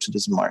loyalty approach to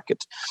this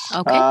market.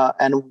 Okay.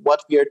 And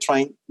what we are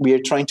trying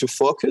to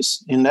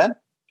focus in that.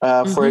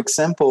 For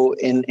example,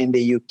 in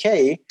the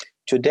UK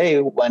today,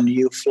 when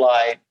you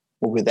fly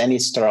with any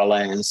Star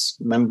Alliance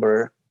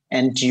member,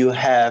 and you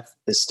have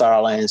the Star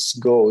Alliance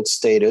Gold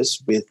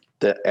status with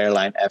the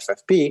airline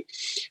FFP,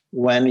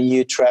 when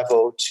you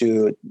travel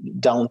to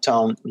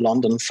downtown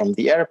London from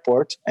the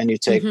airport and you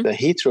take the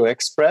Heathrow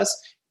Express,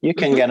 you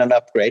can get an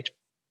upgrade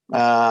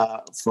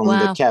from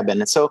the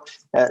cabin. And so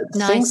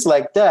things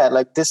like that,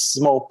 like these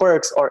small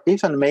perks, or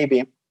even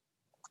maybe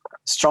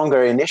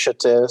stronger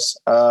initiatives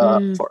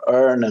for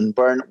earn and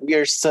burn. We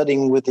are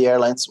studying with the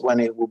airlines when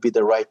it will be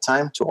the right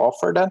time to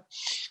offer that.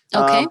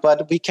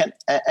 But we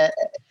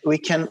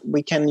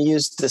can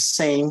use the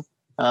same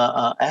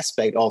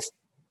aspect of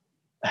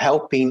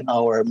helping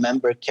our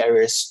member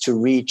carriers to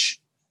reach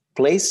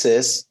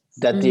places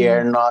that they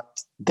are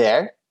not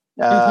there.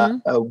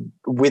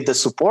 With the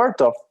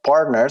support of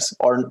partners,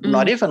 or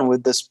not even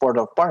with the support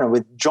of partners,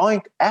 with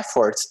joint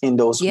efforts in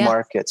those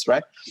markets,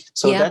 right?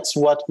 So that's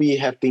what we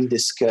have been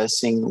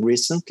discussing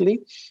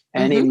recently.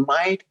 And it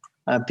might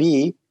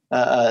be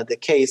the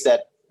case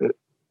that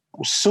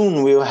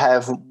soon we'll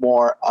have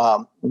more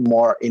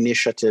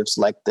initiatives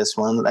like this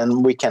one,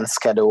 and we can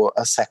schedule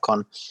a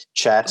second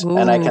chat. Ooh.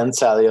 And I can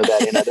tell you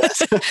that in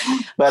advance.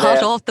 But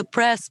hot off the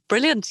press,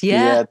 brilliant!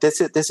 Yeah,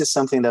 this is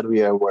something that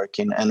we are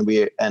working, and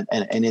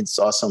it's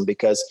awesome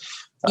because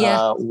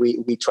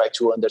we try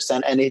to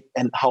understand and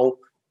how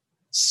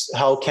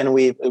can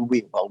we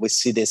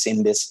see this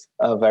in this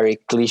very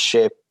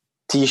cliche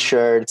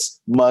T-shirts,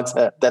 mugs,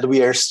 that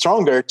we are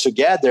stronger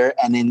together,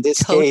 and in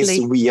this case,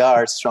 we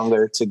are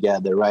stronger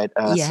together, right?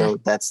 So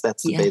that's the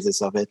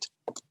basis of it.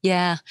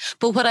 Yeah,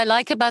 but what I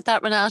like about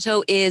that,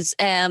 Renato, is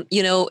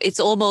it's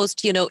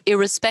almost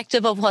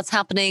irrespective of what's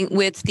happening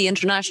with the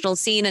international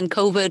scene and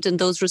COVID and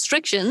those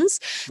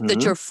restrictions,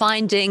 that you're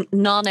finding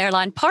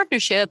non-airline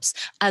partnerships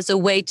as a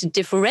way to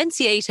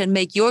differentiate and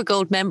make your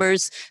gold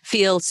members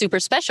feel super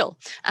special.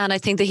 And I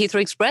think the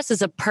Heathrow Express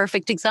is a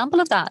perfect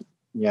example of that.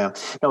 Yeah.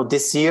 No,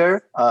 this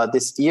year's the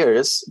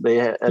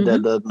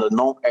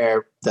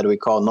non-air that we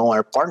call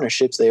non-air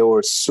partnerships, they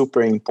were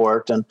super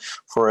important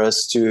for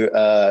us to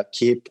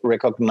keep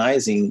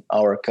recognizing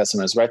our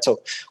customers, right?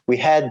 So we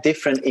had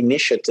different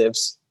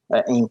initiatives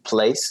in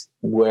place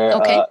where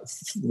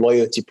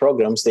loyalty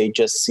programs, they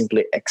just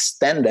simply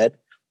extended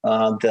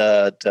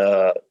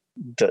the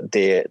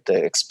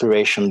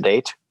expiration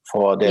date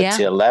for their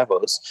tier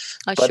levels.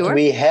 But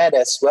we had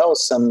as well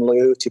some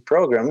loyalty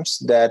programs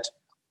that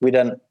we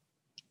don't.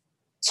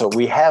 So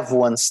we have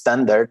one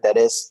standard that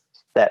is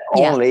that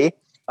only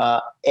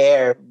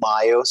air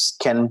miles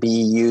can be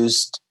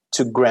used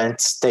to grant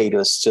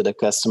status to the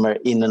customer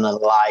in an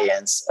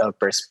alliance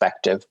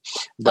perspective.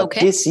 But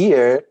this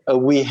year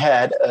we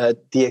had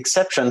the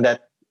exception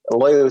that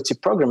loyalty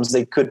programs,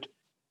 they could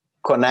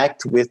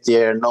connect with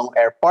their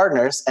non-air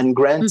partners and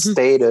grant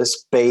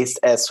status based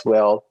as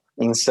well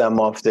in some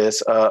of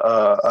these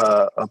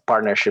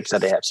partnerships that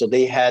they have. So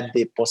they had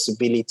the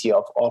possibility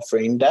of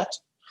offering that.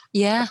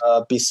 Yeah.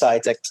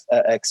 Besides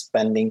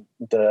expanding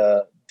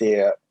their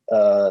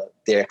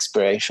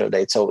expiration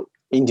date, so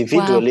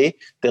individually,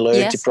 the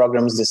loyalty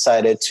programs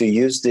decided to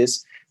use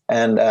this,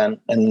 and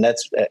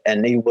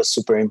it was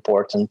super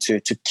important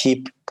to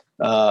keep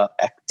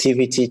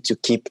activity, to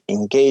keep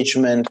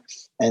engagement,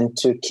 and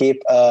to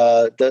keep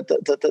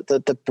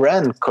the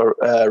brand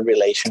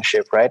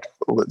relationship, right?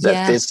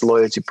 That this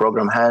loyalty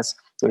program has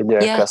with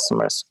their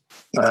customers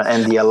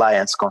and the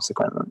alliance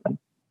consequently.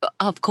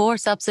 Of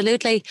course,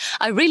 absolutely.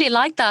 I really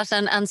like that.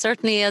 And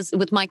certainly as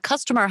with my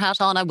customer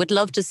hat on, I would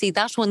love to see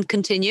that one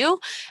continue.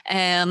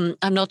 I'm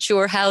not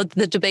sure how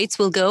the debates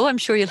will go. I'm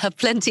sure you'll have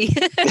plenty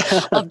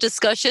of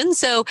discussion.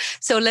 So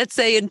let's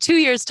say in 2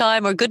 years'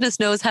 time, or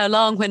goodness knows how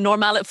long, when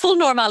full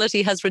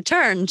normality has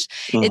returned,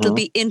 it'll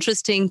be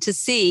interesting to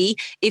see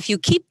if you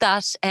keep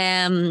that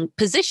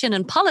position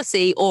and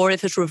policy, or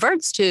if it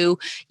reverts to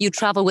you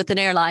travel with an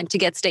airline to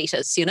get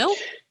status, Yeah,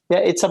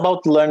 it's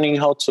about learning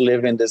how to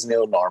live in this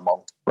new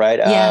normal, right?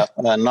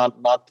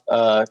 Not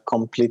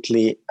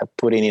completely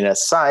putting it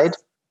aside,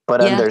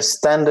 but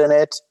understanding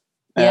it,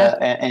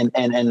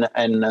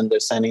 and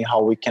understanding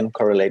how we can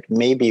correlate.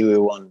 Maybe we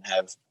won't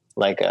have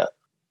like a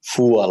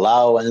full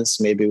allowance,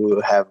 maybe we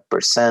will have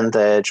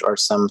percentage or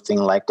something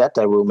like that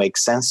will make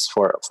sense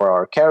for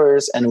our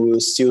carriers, and we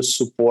will still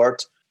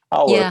support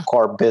our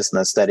core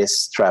business that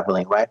is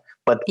traveling, right?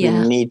 But we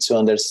need to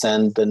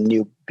understand the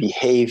new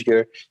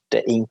behavior,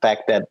 the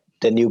impact that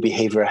the new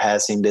behavior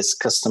has in this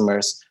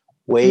customer's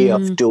way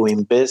of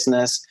doing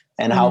business,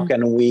 and how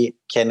can we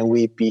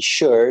be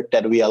sure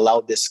that we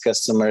allow these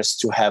customers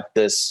to have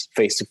this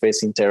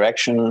face-to-face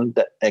interaction,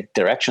 that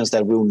interactions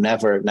that will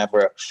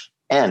never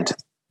end,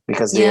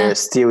 because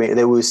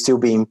they will still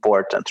be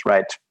important,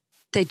 right?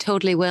 They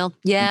totally will.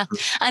 Yeah.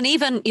 And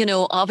even,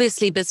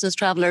 obviously business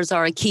travelers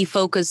are a key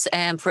focus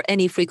for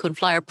any frequent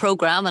flyer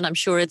program. And I'm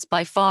sure it's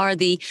by far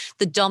the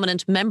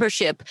dominant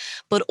membership.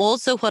 But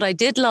also what I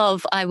did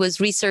love, I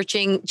was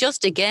researching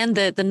just again,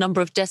 the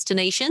number of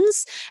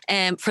destinations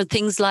for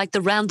things like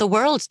the round the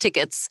world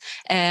tickets,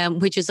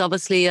 which is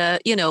obviously a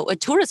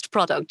tourist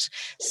product.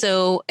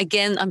 So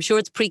again, I'm sure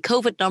it's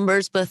pre-COVID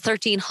numbers, but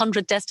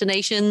 1,300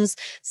 destinations,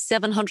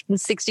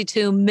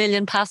 762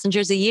 million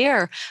passengers a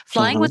year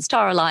flying with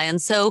Star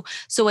Alliance. So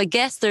I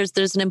guess there's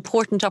an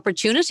important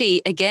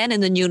opportunity again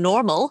in the new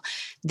normal.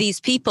 These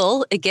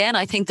people, again,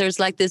 I think there's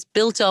like this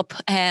built up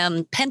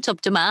pent up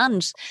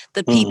demand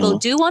that people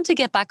do want to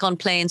get back on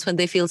planes when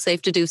they feel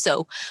safe to do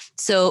so.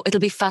 So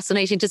it'll be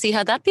fascinating to see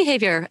how that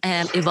behavior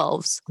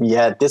evolves.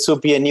 Yeah, this will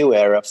be a new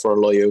era for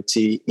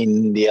loyalty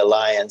in the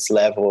alliance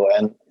level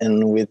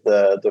and with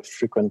the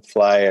frequent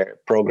flyer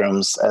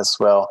programs as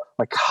well.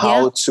 Like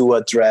how to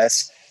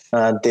address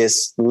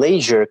these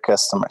leisure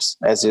customers,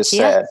 as you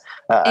said.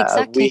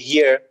 Exactly. We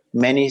hear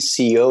many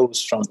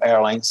CEOs from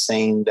airlines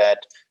saying that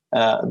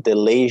the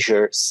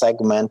leisure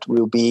segment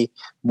will be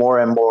more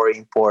and more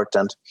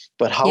important.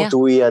 But how do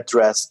we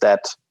address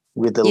that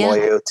with the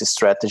loyalty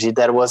strategy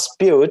that was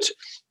built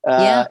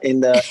in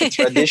the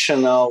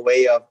traditional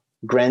way of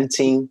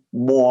granting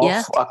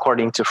more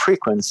according to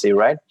frequency,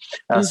 right?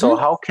 So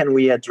how can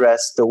we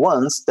address the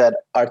ones that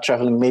are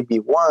traveling maybe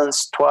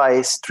once,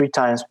 twice, 3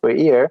 times per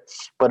year,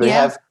 but we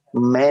have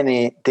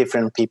many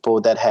different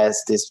people that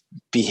has this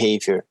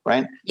behavior,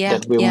 right?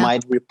 That we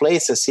might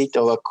replace a seat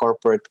of a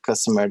corporate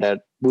customer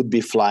that would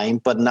be flying,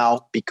 but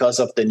now because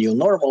of the new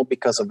normal,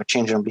 because of a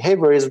change in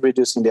behavior, is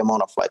reducing the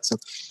amount of flights. So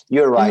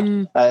you're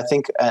right. I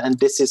think, and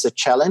this is a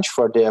challenge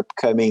for the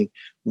upcoming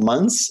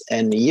months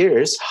and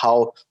years,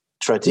 how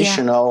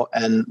traditional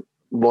and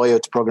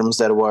loyalty programs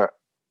that were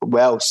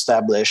well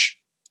established,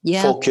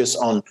 focus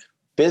on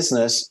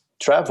business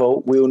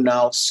travel, will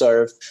now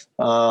serve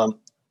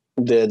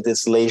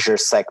this leisure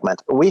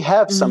segment. We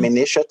have some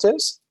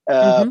initiatives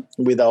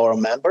with our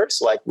members,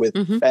 like with,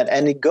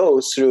 and it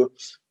goes through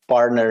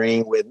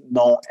partnering with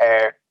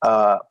non-air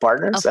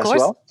partners as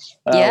well,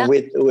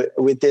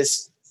 with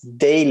this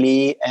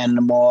daily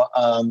and more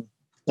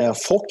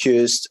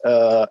focused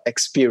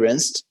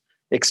experience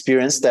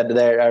that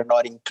they are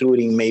not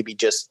including maybe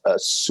just a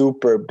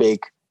super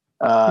big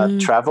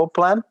travel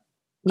plan,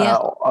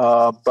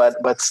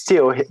 but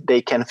still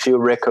they can feel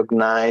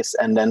recognized,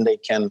 and then they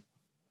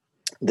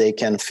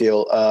can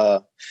feel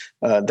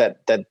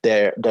that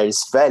there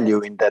is value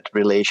in that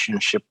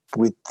relationship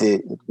with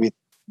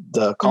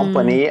the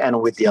company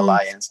and with the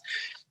alliance.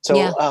 So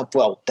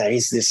there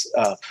is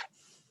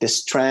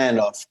this trend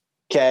of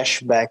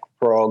cashback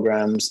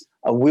programs.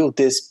 Will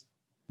this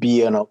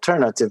be an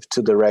alternative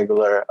to the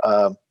regular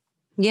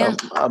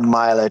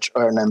mileage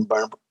earn and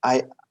burn?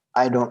 I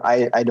don't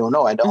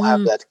know. I don't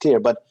have that clear,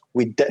 but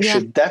we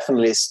should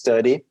definitely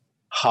study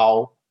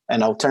how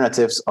and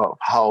alternatives of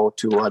how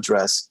to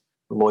address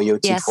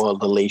loyalty for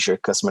the leisure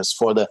customers,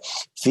 for the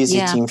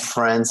visiting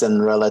friends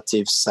and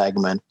relatives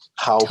segment.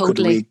 How could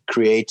we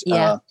create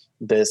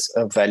this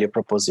value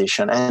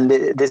proposition? And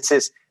this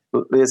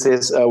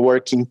is a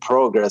work in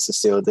progress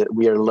still, that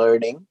we are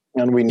learning,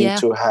 and we need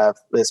to have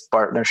these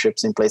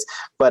partnerships in place.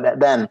 But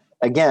then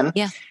again,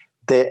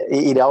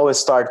 it always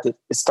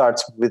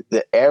starts with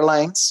the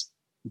airlines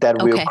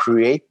that will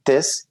create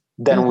this.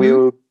 Then we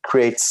will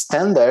create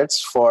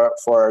standards for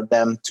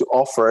them to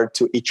offer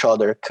to each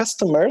other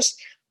customers.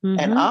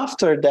 And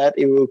after that,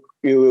 it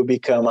will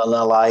become an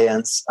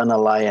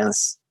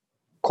alliance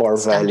core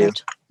value.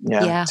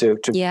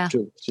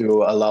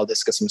 To allow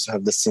these customers to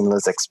have the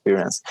seamless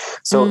experience.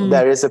 So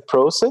there is a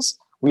process.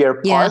 We are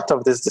part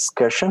of this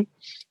discussion,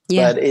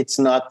 but it's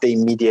not the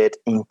immediate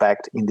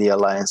impact in the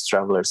alliance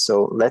travelers.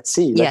 So let's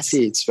see.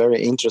 It's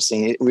very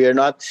interesting.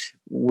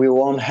 We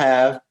won't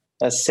have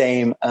the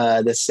same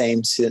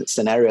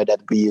scenario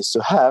that we used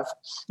to have.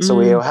 So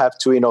we will have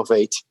to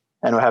innovate.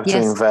 And we have to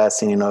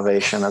invest in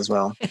innovation as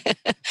well.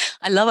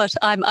 I love it.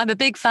 I'm a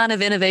big fan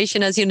of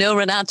innovation, as you know,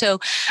 Renato.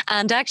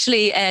 And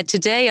actually,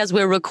 today, as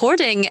we're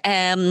recording,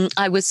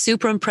 I was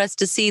super impressed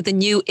to see the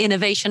new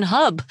innovation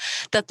hub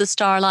that the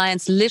Star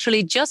Alliance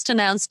literally just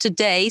announced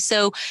today.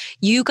 So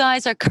you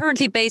guys are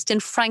currently based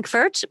in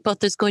Frankfurt, but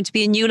there's going to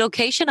be a new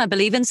location, I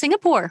believe, in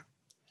Singapore.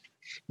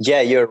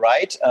 Yeah, you're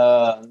right.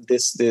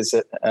 This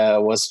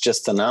was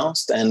just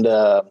announced, and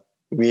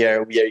we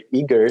are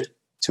eager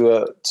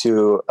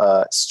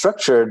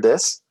structure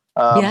this.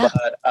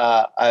 But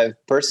I've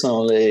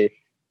personally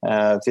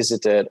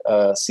visited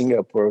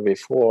Singapore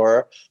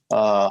before,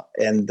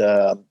 and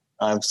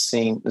I've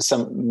seen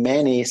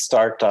many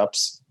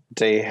startups.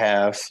 They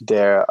have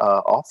their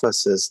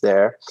offices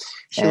there,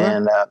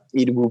 and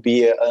it will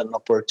be an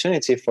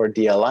opportunity for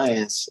the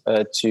Alliance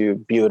to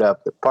build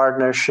up the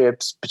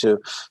partnerships,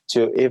 to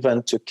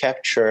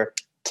capture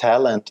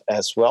talent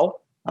as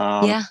well.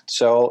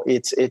 So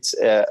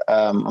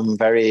I'm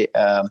very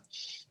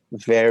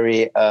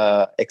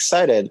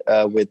excited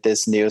with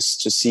this news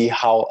to see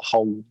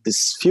how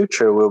this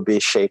future will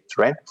be shaped,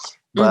 right?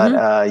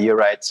 But you're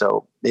right.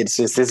 So this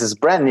is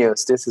brand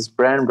news. This is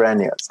brand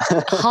news.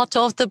 Hot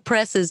off the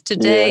presses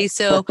today. Yeah.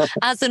 So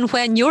as and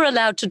when you're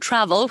allowed to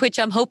travel, which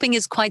I'm hoping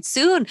is quite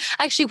soon.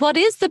 Actually, what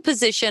is the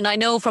position? I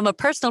know from a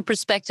personal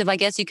perspective, I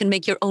guess you can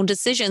make your own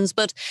decisions.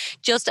 But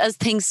just as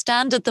things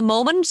stand at the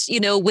moment,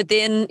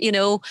 within,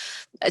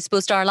 I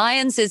suppose Star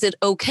Alliance, is it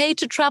okay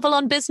to travel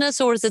on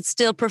business, or is it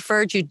still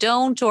preferred you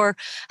don't? Or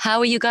how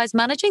are you guys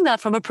managing that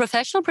from a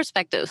professional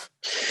perspective?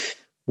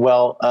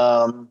 Well,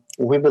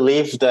 we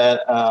believe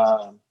that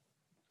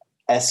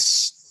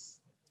as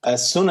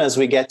soon as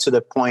we get to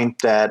the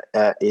point that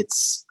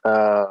it's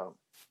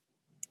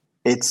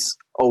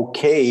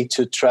okay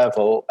to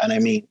travel, and I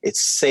mean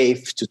it's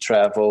safe to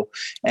travel,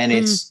 and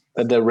it's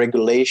the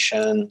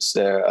regulations,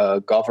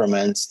 the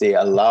governments, they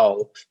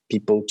allow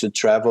people to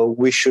travel,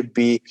 we should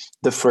be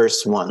the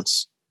first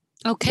ones.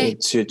 Okay.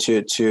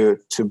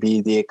 To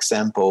be the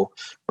example,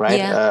 right?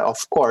 Yeah.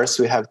 Of course,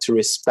 we have to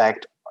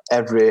respect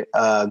every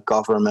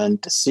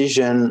government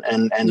decision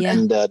and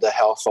the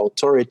health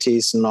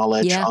authorities'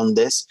 knowledge on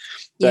this.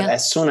 But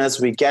as soon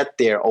as we get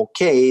their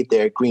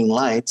green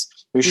lights,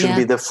 we should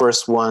be the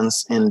first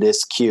ones in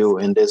this queue,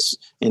 in this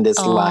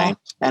line.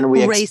 And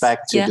we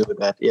expect to do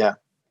that.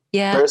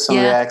 Yeah.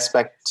 Personally, I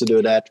expect to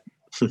do that.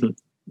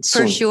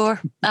 Soon. For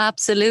sure.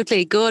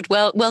 Absolutely. Good.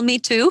 Well, me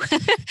too.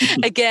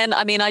 Again,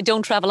 I mean, I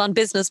don't travel on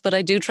business, but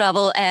I do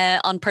travel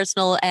on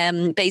personal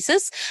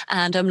basis.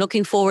 And I'm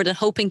looking forward and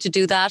hoping to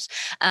do that.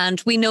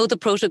 And we know the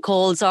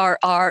protocols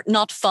are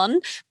not fun,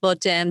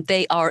 but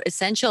they are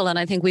essential. And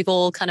I think we've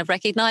all kind of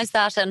recognized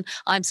that. And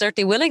I'm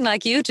certainly willing,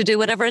 like you, to do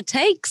whatever it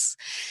takes.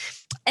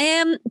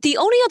 The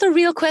only other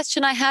real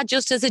question I had,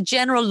 just as a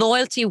general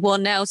loyalty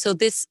one now, so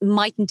this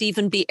mightn't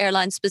even be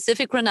airline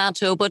specific,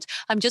 Renato, but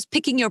I'm just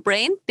picking your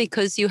brain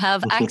because you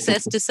have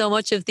access to so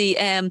much of the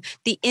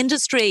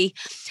industry,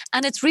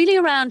 and it's really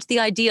around the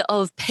idea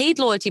of paid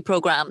loyalty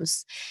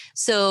programs.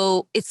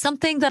 So it's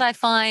something that I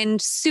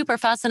find super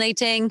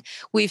fascinating.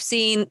 We've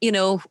seen,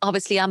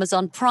 obviously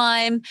Amazon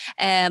Prime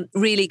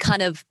really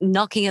kind of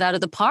knocking it out of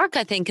the park,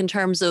 I think, in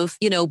terms of,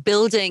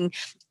 building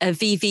a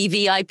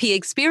VVVIP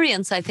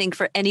experience, I think,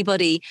 for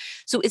anybody.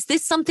 So is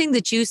this something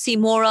that you see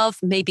more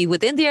of maybe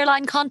within the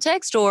airline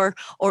context or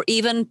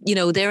even,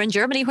 there in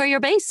Germany where you're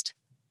based?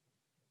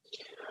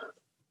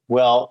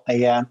 Well,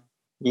 yeah.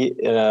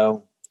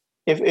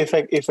 If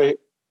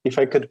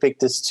I could pick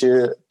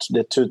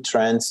the two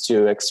trends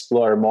to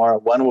explore more,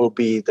 one will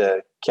be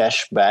the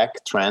cashback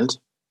trend.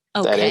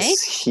 Okay. That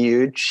is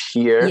huge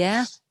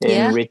here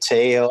in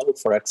retail,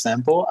 for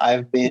example.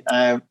 I've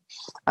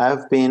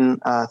been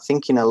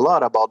thinking a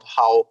lot about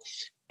how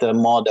the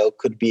model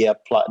could be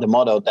applied. The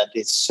model that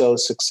is so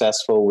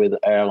successful with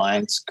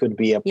airlines could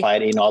be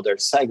applied in other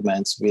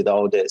segments with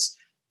all this,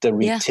 the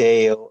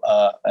retail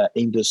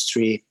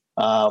industry,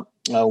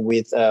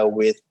 with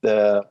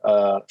the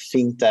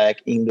fintech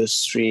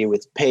industry,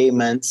 with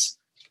payments.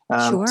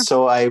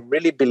 So I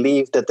really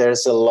believe that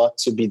there's a lot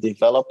to be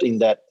developed in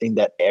that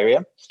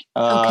area.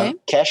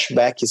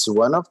 Cashback is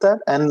one of that,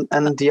 and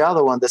the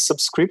other one, the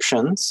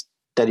subscriptions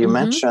that you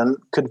mentioned,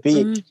 could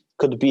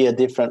be a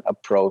different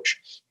approach,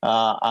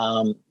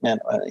 and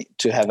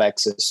to have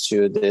access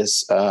to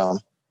this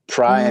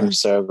Prime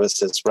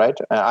services, right?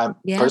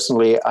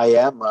 Personally, I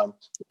am a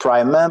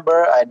Prime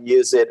member. I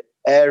use it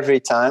every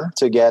time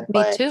to get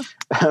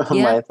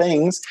my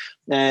things,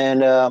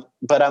 and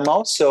but I'm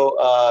also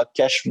a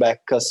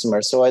cashback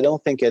customer, so I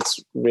don't think it's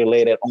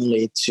related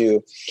only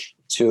to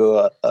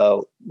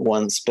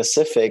one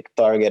specific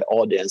target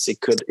audience.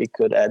 It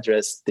could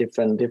address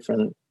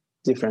different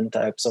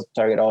types of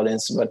target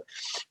audience, but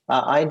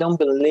I don't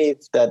believe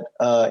that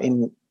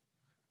in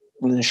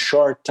the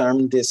short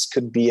term this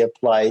could be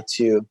applied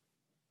to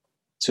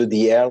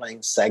the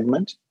airline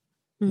segment.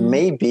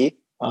 Maybe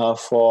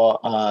for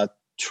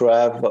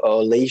travel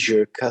or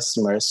leisure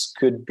customers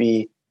could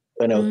be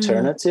an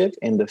alternative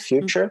in the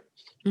future.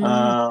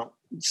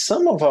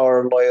 Some of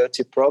our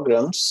loyalty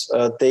programs,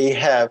 they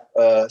have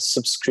a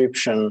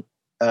subscription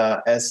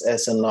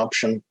as an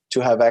option to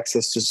have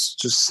access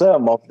to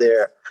some of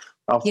their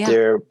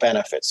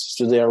benefits,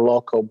 to their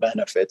local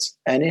benefits,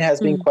 and it has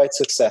been quite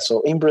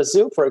successful. In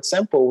Brazil, for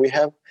example, we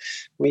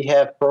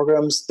have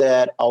programs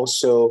that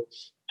also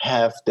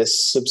have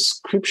this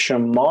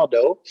subscription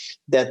model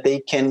that they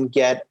can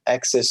get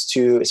access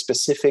to a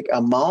specific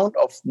amount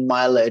of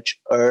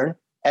mileage earned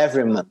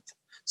every month.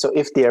 So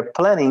if they are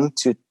planning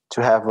to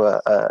to have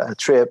a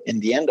trip in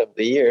the end of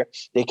the year,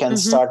 they can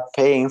start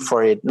paying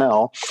for it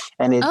now.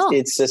 And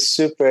it's a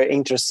super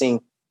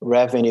interesting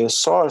revenue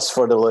source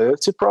for the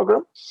loyalty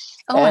program.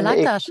 Oh, and I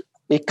like that.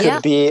 It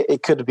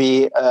could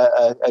be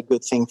a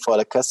good thing for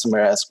the customer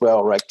as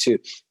well, right? To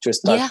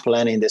start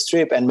planning this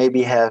trip and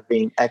maybe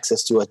having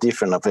access to a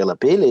different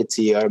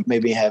availability, or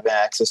maybe having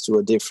access to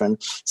a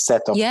different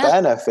set of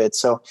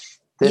benefits. So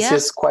this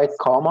is quite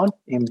common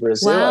in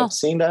Brazil. Wow. I've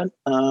seen that.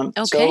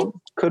 So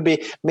could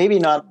be maybe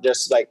not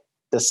just like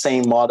the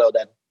same model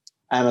that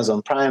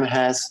Amazon Prime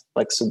has,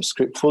 like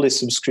fully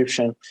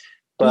subscription,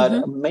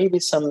 but maybe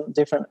some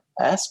different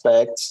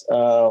aspects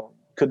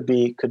could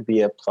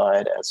be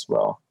applied as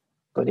well.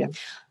 But yeah.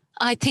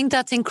 I think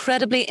that's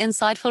incredibly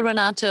insightful,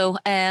 Renato.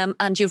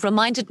 And you've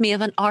reminded me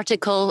of an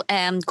article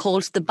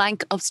called The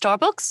Bank of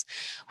Starbucks,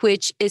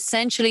 which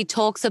essentially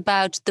talks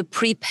about the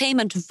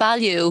prepayment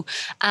value.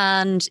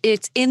 And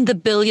it's in the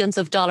billions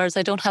of dollars.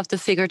 I don't have the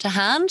figure to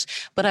hand,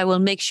 but I will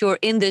make sure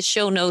in this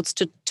show notes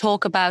to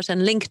talk about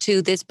and link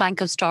to this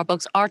Bank of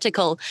Starbucks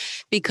article,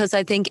 because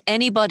I think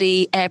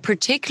anybody,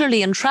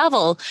 particularly in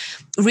travel,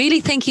 really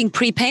thinking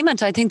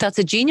prepayment, I think that's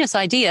a genius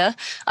idea.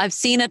 I've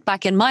seen it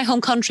back in my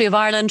home country of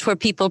Ireland where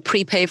people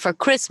prepay for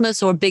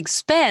Christmas or big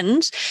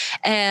spend.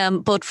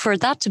 But for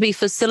that to be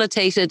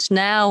facilitated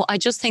now, I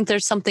just think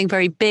there's something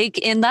very big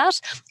in that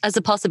as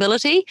a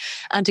possibility.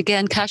 And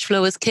again, cash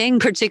flow is king,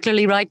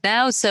 particularly right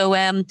now. So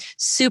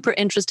super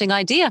interesting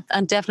idea,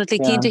 and definitely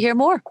keen to hear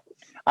more.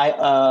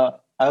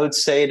 I would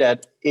say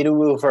that it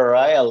will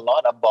vary a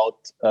lot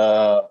about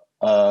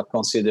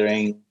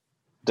considering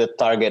the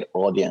target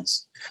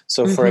audience.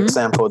 So, for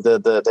example,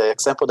 the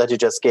example that you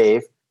just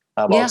gave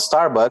about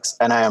Starbucks,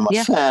 and I am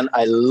a fan.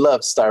 I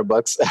love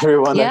Starbucks.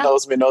 Everyone that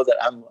knows me knows that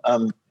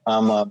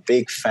I'm a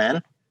big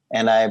fan,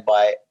 and I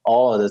buy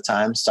all the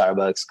time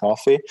Starbucks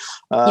coffee.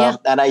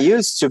 And I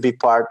used to be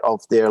part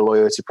of their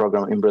loyalty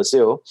program in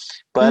Brazil,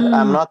 but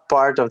I'm not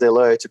part of the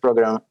loyalty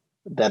program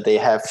that they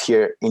have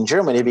here in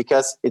Germany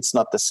because it's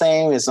not the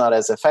same. It's not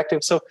as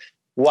effective. So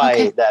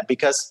why that?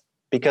 Because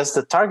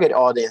the target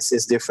audience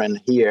is different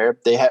here.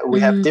 We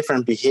have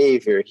different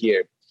behavior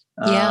here.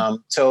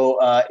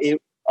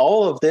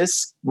 All of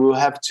this will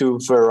have to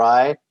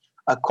vary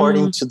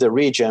according to the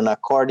region,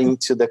 according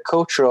to the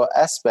cultural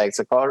aspects,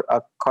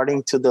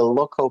 according to the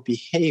local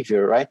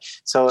behavior, right?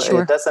 So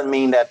it doesn't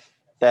mean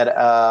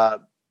that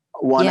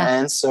one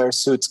answer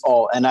suits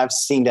all. And I've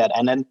seen that.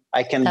 And then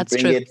I can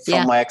bring it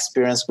from my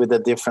experience with the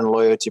different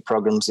loyalty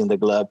programs in the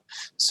club.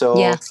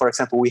 So, for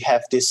example, we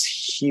have this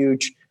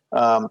huge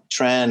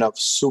trend of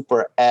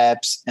super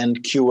apps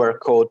and QR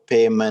code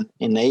payment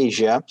in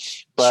Asia,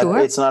 but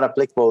it's not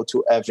applicable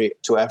to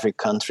every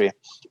country.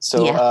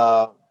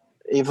 So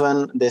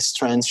even this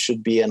trend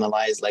should be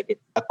analyzed like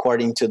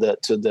according to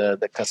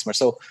the customer.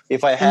 So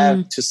if I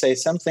have to say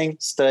something,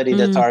 study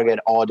the target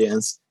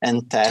audience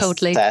and test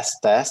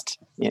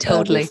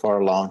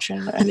before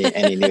launching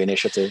any new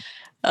initiative.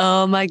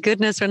 Oh my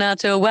goodness,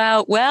 Renato.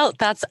 Wow. Well,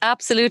 that's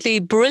absolutely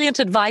brilliant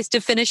advice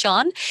to finish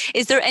on.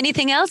 Is there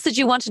anything else that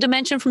you wanted to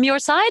mention from your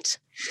side?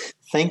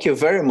 Thank you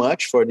very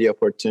much for the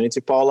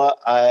opportunity, Paula.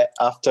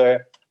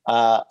 After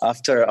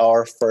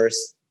our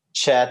first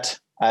chat,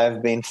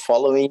 I've been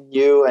following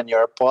you and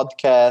your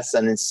podcast,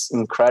 and it's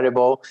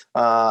incredible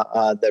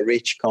the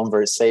rich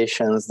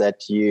conversations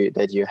that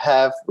you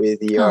have with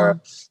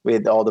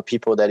with all the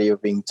people that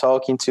you've been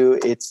talking to.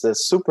 It's a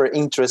super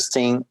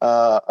interesting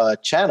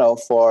channel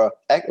for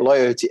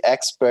loyalty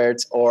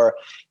experts or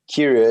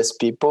curious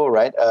people,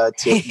 right?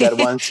 That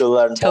want to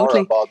learn more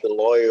about the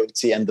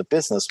loyalty and the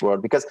business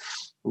world, because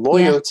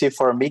loyalty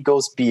for me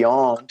goes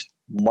beyond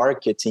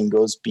marketing,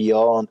 goes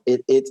beyond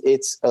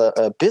it's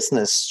a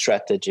business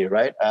strategy,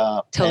 right?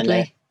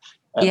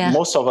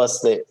 Most of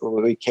us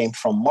we came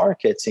from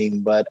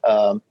marketing, but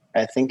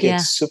I think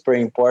it's super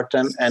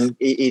important, and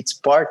it's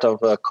part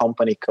of a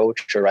company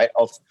culture, right?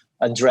 Of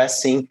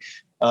addressing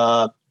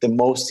the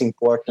most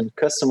important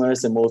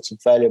customers, the most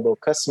valuable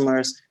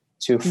customers,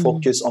 to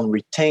focus on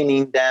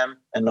retaining them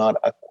and not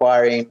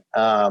acquiring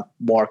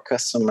more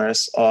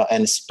customers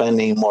and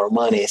spending more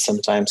money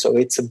sometimes. So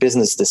it's a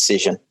business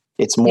decision.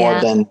 It's more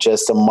than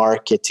just a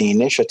marketing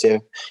initiative.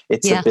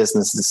 It's a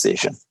business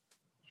decision.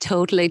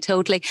 Totally.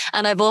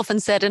 And I've often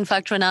said, in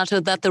fact,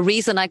 Renato, that the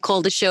reason I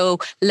call the show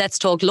Let's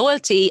Talk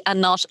Loyalty and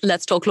not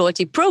Let's Talk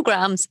Loyalty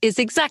Programs is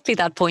exactly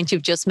that point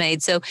you've just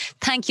made. So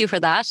thank you for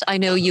that. I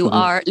know you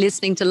are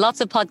listening to lots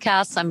of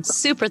podcasts. I'm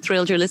super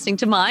thrilled you're listening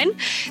to mine.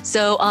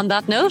 So on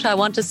that note, I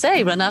want to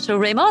say, Renato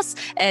Ramos,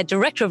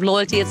 Director of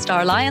Loyalty at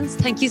Star Alliance,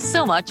 thank you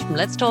so much from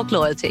Let's Talk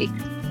Loyalty.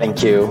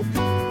 Thank you.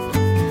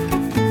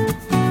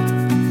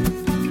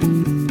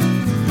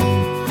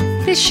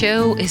 This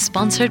show is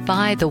sponsored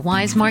by The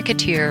Wise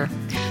Marketeer,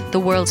 the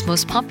world's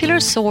most popular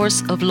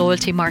source of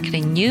loyalty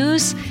marketing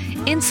news,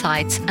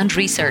 insights, and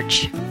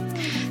research.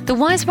 The The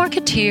Wise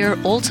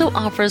Marketeer also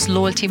offers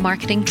loyalty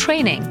marketing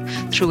training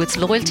through its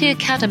Loyalty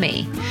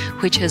Academy,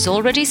 which has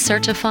already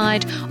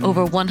certified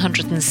over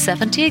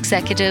 170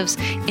 executives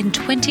in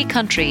 20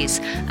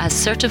 countries as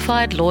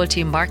certified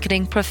loyalty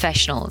marketing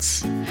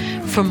professionals.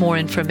 For more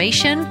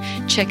information,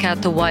 check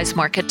out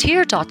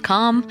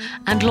thewisemarketeer.com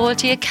and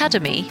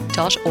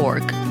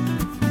loyaltyacademy.org.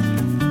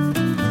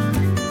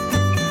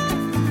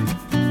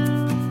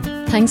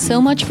 Thanks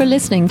so much for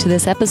listening to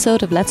this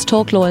episode of Let's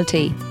Talk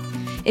Loyalty.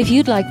 If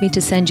you'd like me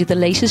to send you the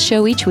latest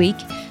show each week,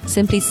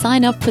 simply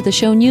sign up for the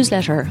show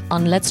newsletter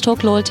on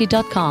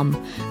letstalkloyalty.com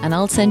and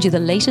I'll send you the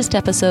latest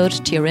episode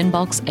to your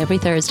inbox every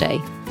Thursday.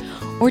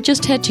 Or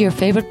just head to your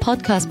favourite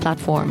podcast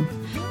platform.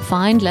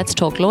 Find Let's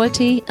Talk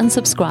Loyalty and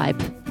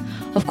subscribe.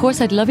 Of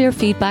course, I'd love your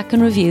feedback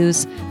and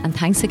reviews, and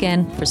thanks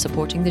again for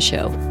supporting the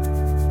show.